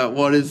was like,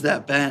 what is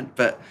that band?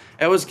 But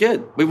it was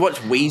good. We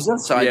watched Weezer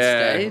side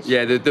stage.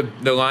 Yeah, the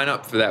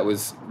lineup for that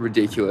was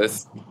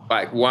ridiculous.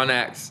 Like one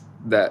act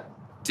that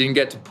didn't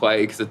get to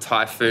play because a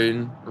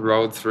typhoon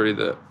rolled through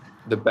the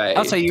bay.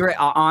 Oh, so you were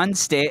on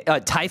stage,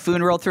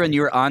 typhoon rolled through and you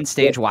were on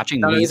stage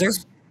watching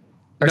Weezer?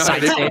 Or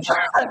side stage?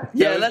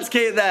 Yeah, let's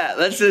keep that.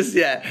 Let's just,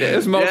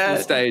 There's multiple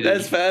stages.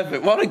 That's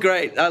perfect. What a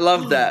great, I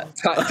love that.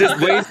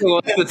 Just Weezer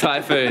was the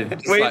typhoon.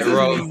 Just like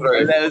rolled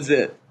through. That was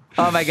it.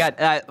 Oh my God!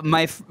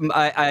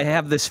 I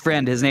have this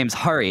friend. His name's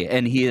Hari,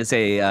 and he is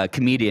a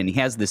comedian. He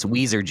has this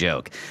Weezer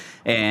joke,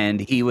 and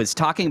he was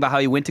talking about how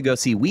he went to go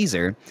see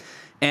Weezer,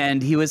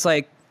 and he was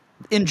like,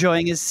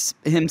 enjoying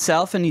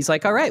himself, and he's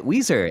like, all right,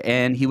 Weezer.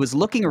 And he was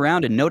looking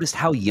around and noticed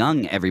how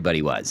young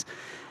everybody was.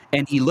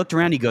 And he looked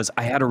around, he goes,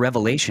 I had a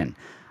revelation.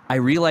 I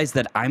realized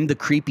that I'm the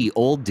creepy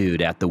old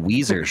dude at the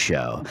Weezer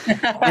show.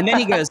 And then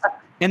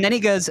he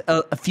goes,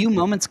 a few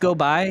moments go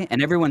by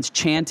and everyone's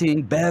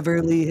chanting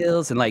Beverly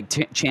Hills and like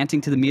chanting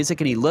to the music.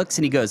 And he looks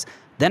and he goes,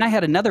 then I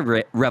had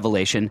another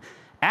revelation.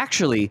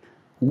 Actually,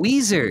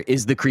 Weezer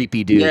is the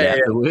creepy dude at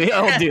the old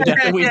dude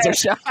at the Weezer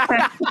show.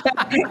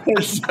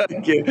 It's so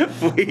cute.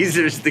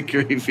 Weezer's the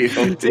creepy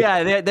old dude.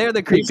 Yeah, they're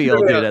the creepy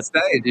old dude.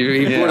 Stage.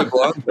 He put a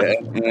blonde there.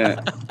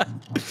 Yeah.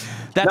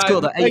 That's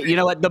cool. You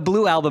know what? The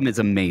Blue album is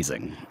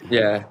amazing.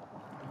 Yeah.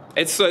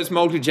 It's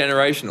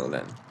multi-generational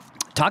then.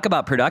 Talk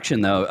about production,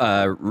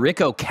 though.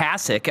 Rico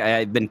Kasich,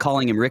 I've been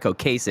calling him Rico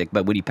Kasich,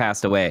 but when he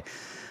passed away,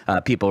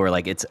 people were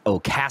like, it's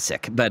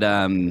Kasich. But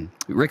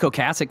Rico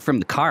Kasich from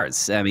the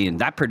Cars. I mean,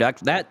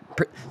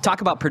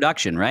 talk about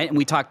production, right? And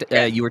we talked,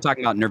 you were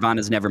talking about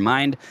Nirvana's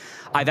Nevermind.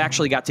 I've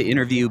actually got to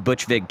interview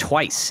Butch Vig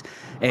twice.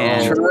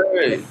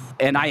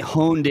 And I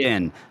honed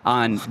in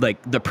on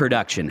like the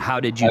production.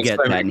 How did you get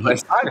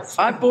that?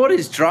 I bought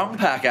his drum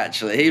pack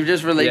actually. He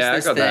just released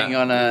this thing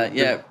on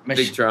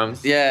big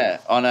drums. Yeah,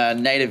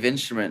 on Native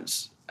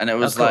Instruments, and it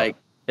was like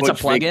it's a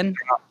plugin.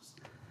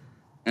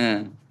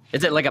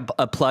 Is it like a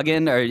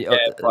plugin or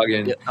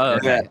plugin? Oh,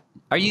 okay. Yeah.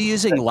 Are you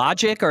using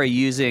Logic or are you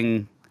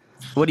using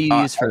what do you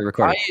use for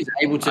recording?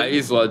 I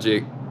use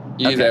Logic.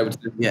 You use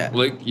Ableton. Yeah.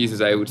 Luke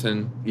uses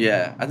Ableton.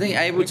 Yeah, I think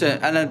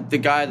Ableton, and then the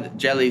guy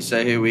Jelly,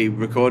 who we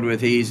record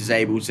with, he uses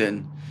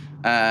Ableton,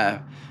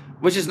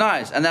 which is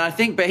nice. And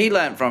then but he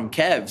learned from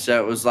Kev,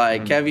 so it was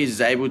like Kev uses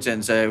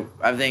Ableton. So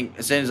I think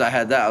as soon as I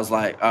had that, I was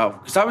like, oh,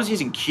 because I was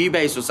using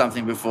Cubase or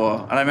something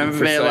before, and I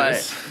remember being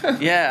like,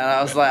 yeah, and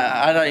I was like,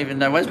 I don't even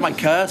know where's my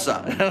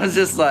cursor. It was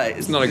just like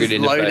it's not a good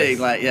interface. Loading,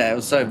 like it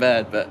was so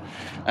bad, but.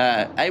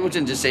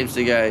 Ableton just seems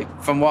to go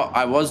from what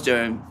I was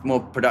doing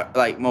more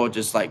more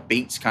just like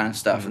beats kind of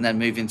stuff, and then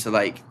move into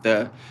like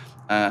the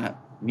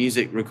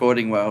music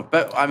recording world.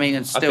 But I mean,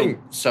 it's still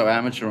so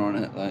amateur on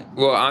it. Like,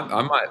 well,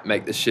 I might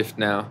make the shift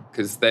now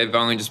because they've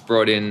only just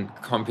brought in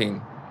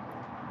comping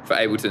for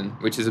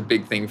Ableton, which is a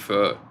big thing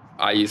for.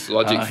 I use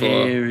Logic for.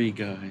 Here he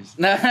goes.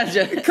 No,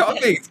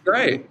 comping's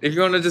great. If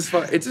you want to just,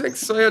 it's like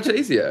so much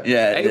easier.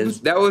 Yeah,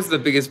 that was the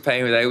biggest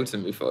pain with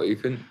Ableton before. You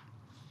couldn't.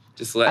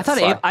 I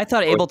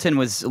thought Ableton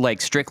was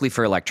like strictly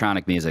for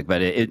electronic music,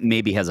 but it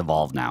maybe has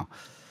evolved now.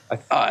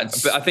 But I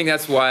think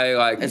that's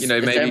why,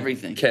 maybe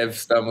everything. Kev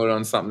stumbled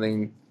on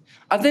something.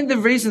 I think the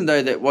reason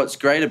though that what's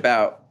great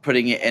about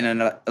putting it in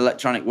an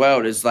electronic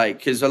world is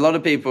because a lot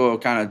of people are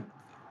kind of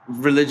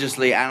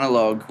religiously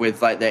analog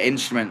with like their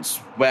instruments,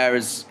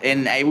 whereas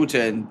in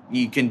Ableton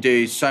you can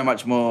do so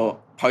much more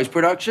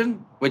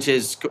post-production, which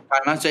is kind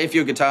of nice. So if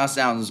your guitar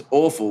sounds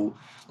awful,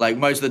 like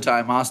most of the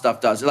time our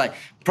stuff does. Like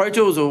Pro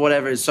Tools or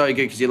whatever is so good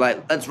because you're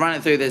like, let's run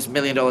it through this $1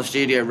 million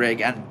studio rig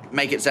and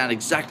make it sound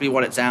exactly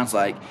what it sounds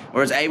like.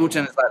 Whereas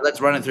Ableton is like,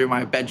 let's run it through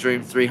my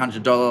bedroom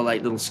 $300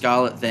 like little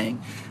Scarlett thing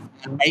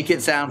and make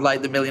it sound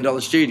like the $1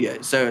 million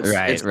studio. So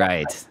it's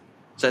right.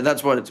 So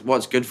that's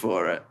what's good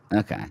for it.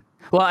 Okay.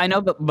 Well, I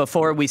know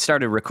before we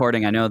started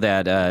recording, I know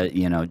that,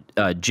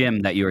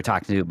 Jim that you were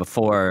talking to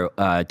before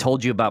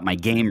told you about my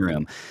game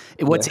room.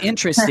 What's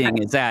interesting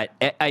is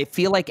that I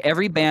feel like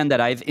every band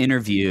that I've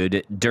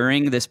interviewed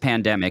during this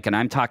pandemic, and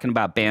I'm talking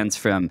about bands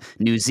from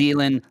New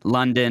Zealand,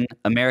 London,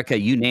 America,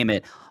 you name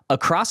it,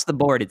 across the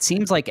board, it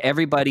seems like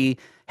everybody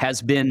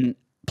has been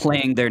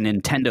playing their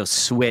Nintendo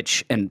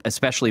Switch and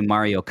especially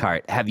Mario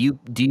Kart.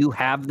 Do you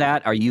have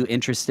that? Are you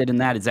interested in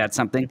that? Is that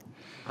something?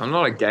 I'm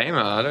not a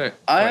gamer. I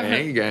don't play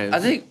any games. I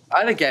think I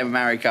had a game of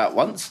Mario Kart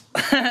once.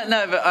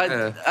 No,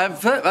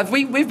 but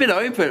we've been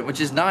open,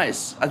 which is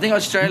nice. I think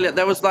Australia,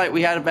 there was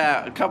we had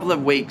about a couple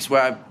of weeks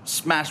where I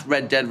smashed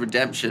Red Dead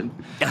Redemption.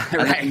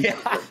 Right.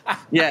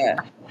 Yeah.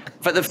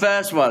 But the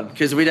first one,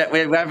 because we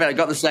haven't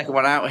got the second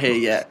one out here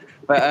yet.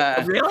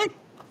 But really?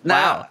 No,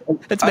 wow.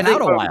 It's been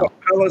out a while.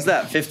 How was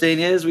that? 15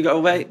 years we got to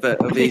wait, but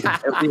it'll be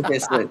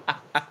history.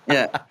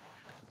 Yeah.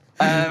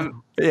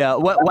 Yeah,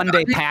 one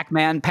day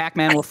Pac-Man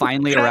will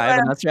finally arrive,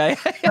 and that's right.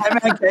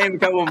 Pac-Man came a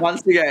couple of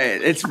months ago.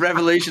 It's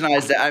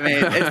revolutionized it. I mean,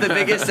 it's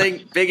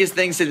the biggest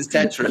thing since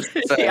Tetris.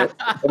 So. Yeah.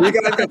 Have you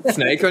guys got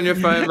Snake on your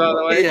phone, by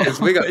the way?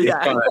 Because we got this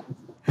phone.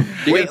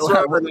 You can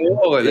throw it in the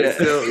wall and it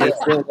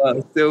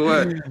still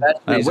works.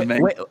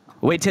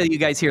 Wait till you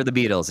guys hear the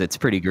Beatles. It's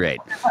pretty great.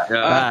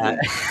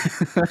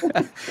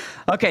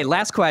 Okay,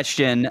 last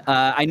question.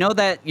 I know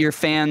that you're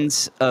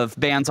fans of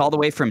bands all the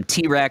way from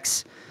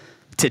T-Rex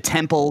to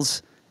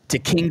Temples to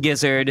King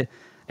Gizzard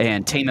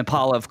and Tame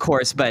Impala, of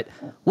course. But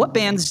what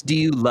bands do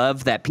you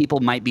love that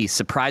people might be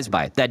surprised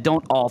by that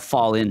don't all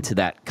fall into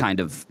that kind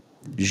of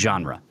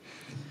genre?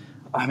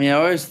 I mean, I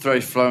always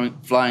throw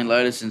Flying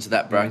Lotus into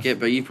that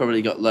bracket, but you've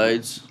probably got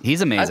loads.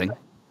 He's amazing.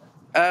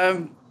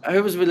 Who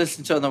was we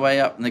listening to on the way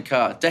up in the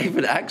car?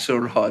 David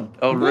Axelrod.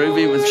 Oh,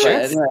 Ruby was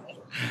playing.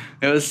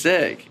 It was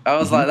sick. I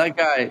was like, that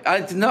guy, I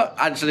did not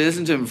actually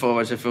listen to him before,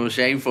 which I feel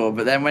ashamed for,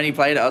 but then when he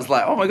played it, I was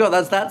like, oh my God,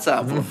 that's that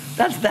sample.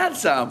 That's that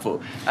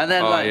sample. And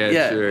then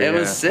it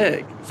was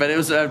sick. But it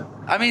was,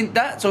 I mean,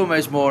 that's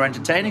almost more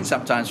entertaining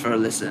sometimes for a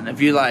listen.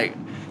 If you like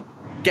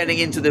getting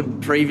into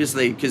them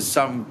previously, because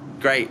some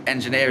great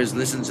engineers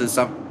listen to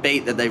some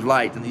beat that they've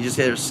liked and you just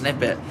hear a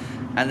snippet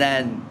and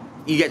then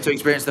you get to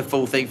experience the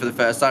full thing for the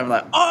first time.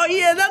 Like, oh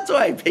yeah, that's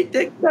why I picked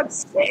it.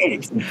 That's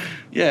sick.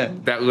 Yeah.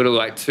 That little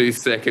like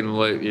 2-second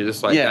loop, you're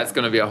just like, that's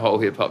going to be a whole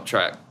hip hop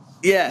track.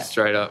 Yeah.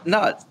 Straight up.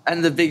 Nuts.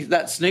 And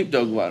that Snoop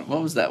Dogg one,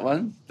 what was that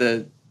one?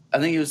 I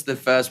think it was the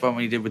first one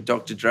when he did with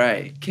Dr.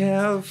 Dre.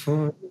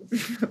 California.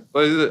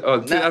 What is it? Oh,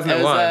 2001. No,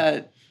 it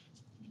was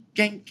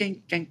gang,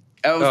 gang, gang.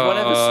 It was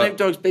whatever Snoop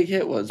Dogg's big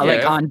hit was.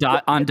 Like on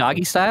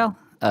Doggy Style?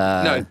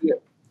 No,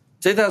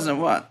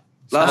 2001.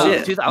 Last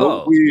year.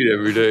 Smoke weed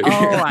every day.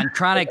 Oh, on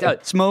Chronic.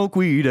 Smoke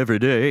weed every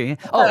day.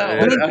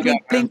 Oh, blink,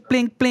 blink, blink,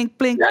 blink, blink,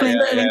 blink,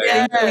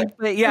 blink,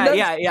 blink.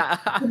 Yeah.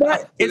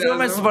 It's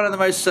almost one of the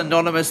most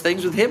synonymous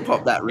things with hip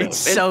hop. That riff. It's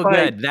so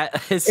good.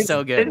 That is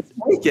so good. It's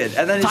wicked.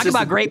 And then talk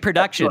about great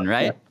production,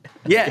 right?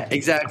 Yeah,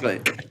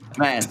 exactly.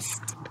 Man,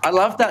 I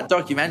love that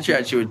documentary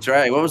actually with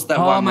Dre. What was that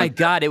one? Oh my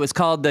God, it was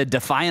called The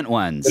Defiant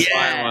Ones.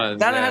 Yeah,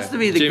 that has to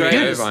be the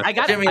greatest. I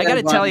got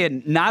to tell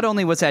you, not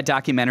only was that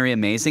documentary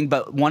amazing,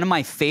 but one of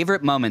my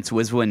favorite moments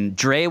was when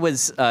Dre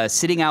was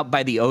sitting out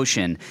by the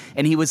ocean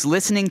and he was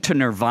listening to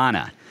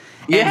Nirvana.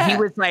 And he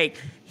was like,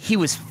 he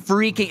was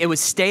freaking. It was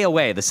 "Stay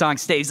Away." The song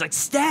 "Stay." He's like,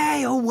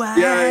 "Stay away."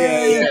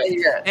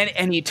 Yeah.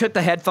 And he took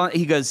the headphone.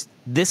 He goes,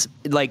 "This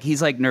like."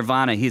 He's like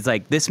Nirvana. He's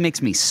like, "This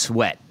makes me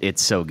sweat.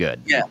 It's so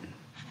good." Yeah.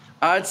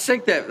 It's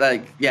sick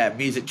that,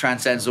 music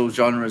transcends all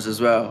genres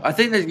as well. I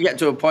think that you get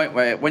to a point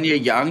where when you're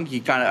young,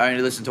 you kind of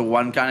only listen to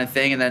one kind of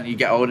thing, and then you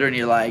get older and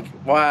you're like,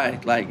 why?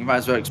 Like, you might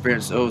as well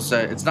experience it all. So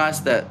it's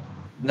nice that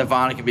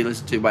Nirvana can be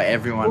listened to by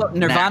everyone. Well,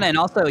 Nirvana, and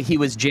also he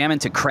was jamming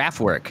to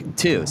Kraftwerk,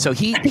 too. So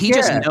he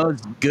just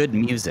knows good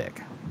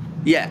music.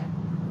 Yeah.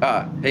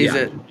 He's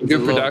a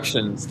good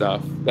production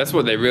stuff. That's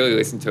what they really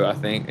listen to, I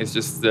think. It's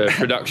just the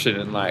production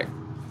and, like...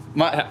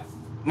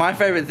 My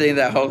favorite thing of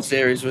that whole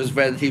series was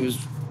when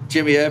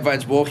Jimmy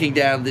Irvine's walking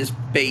down this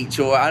beach,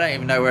 or I don't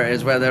even know where it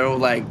is, where they're all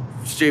like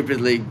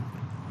stupidly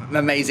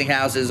amazing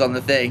houses on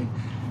the thing.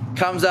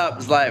 Comes up,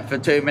 is like for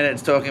 2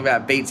 minutes talking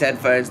about Beats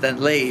headphones, then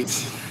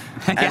leaves,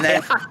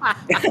 and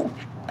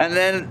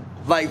then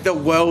like the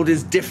world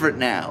is different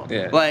now.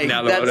 Yeah. Like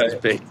now the world has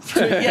Beats.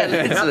 Yeah,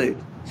 literally.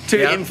 Two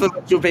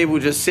influential people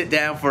just sit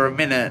down for a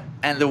minute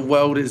and the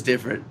world is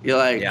different. You're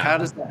like, how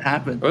does that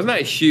happen? Wasn't that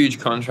a huge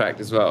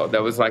contract as well?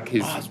 That was like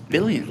his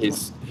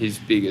billions. His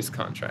biggest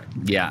contract.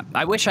 Yeah.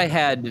 I wish I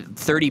had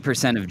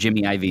 30% of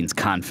Jimmy Iovine's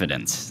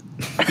confidence.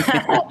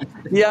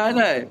 Yeah, I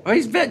know. Well,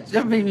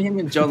 him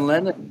and John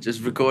Lennon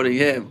just recording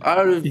him.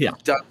 I would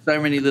have done so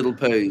many little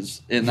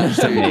poos in that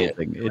studio.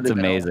 It's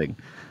amazing.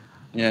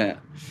 Yeah.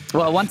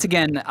 Well, once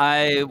again,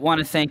 I want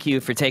to thank you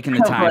for taking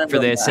the time for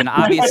this, and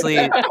obviously,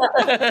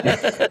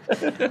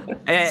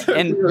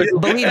 and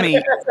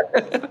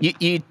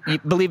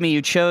believe me,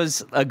 you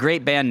chose a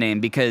great band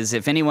name, because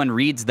if anyone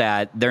reads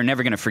that, they're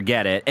never going to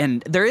forget it.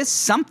 And there is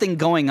something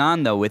going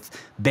on though with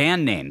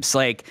band names,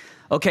 like.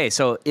 Okay,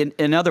 so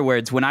in other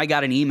words, when I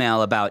got an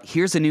email about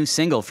here's a new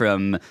single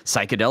from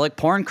Psychedelic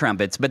Porn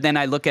Crumpets, but then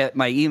I look at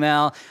my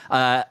email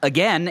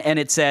again and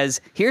it says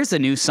here's a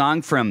new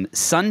song from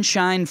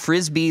Sunshine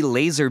Frisbee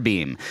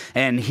Laserbeam,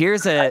 and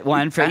here's a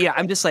one for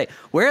I'm just like,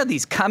 where are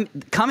these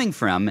coming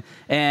from?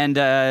 And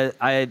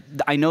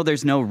I know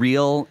there's no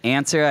real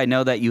answer. I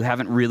know that you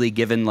haven't really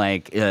given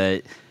like,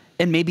 and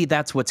maybe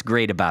that's what's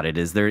great about it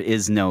is there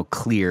is no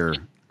clear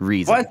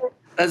reason. What?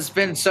 There's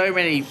been so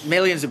many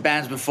millions of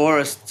bands before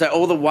us, so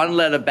all the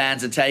one-letter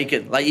bands are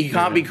taken. Like you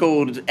can't be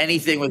called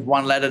anything with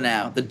one letter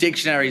now. The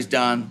dictionary's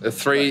done. The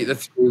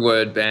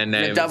three-word band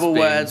name. The double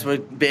words were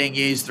being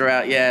used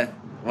throughout. Yeah,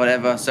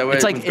 whatever. So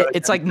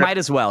it's like might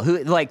as well.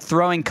 Who like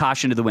throwing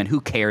caution to the wind?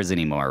 Who cares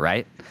anymore,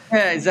 right?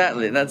 Yeah,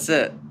 exactly. That's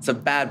it. It's a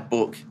bad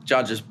book.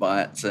 Judge us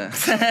by it. So.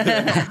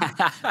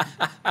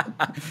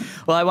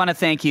 Well, I want to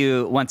thank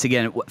you once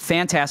again.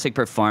 Fantastic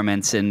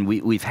performance, and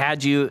we've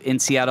had you in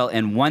Seattle,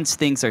 and once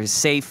things are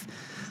safe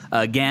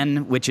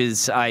again, which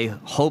is I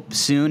hope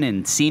soon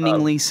and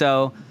seemingly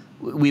so,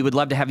 we would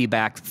love to have you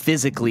back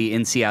physically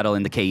in Seattle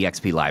in the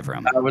KEXP live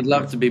room. I would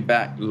love to be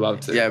back. Love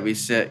to. Yeah, it'd be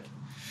sick.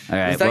 All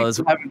right. Thanks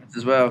for having us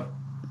as well.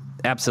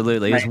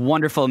 Absolutely. It was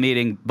wonderful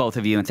meeting both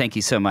of you, and thank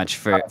you so much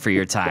for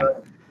your time.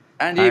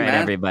 And you, all right,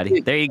 man.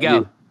 Everybody. There you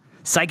go.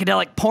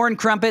 Psychedelic Porn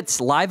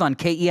Crumpets live on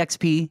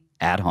KEXP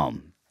at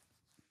home.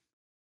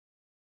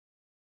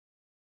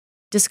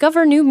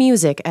 Discover new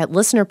music at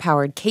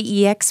listener-powered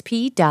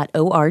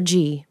KEXP.org.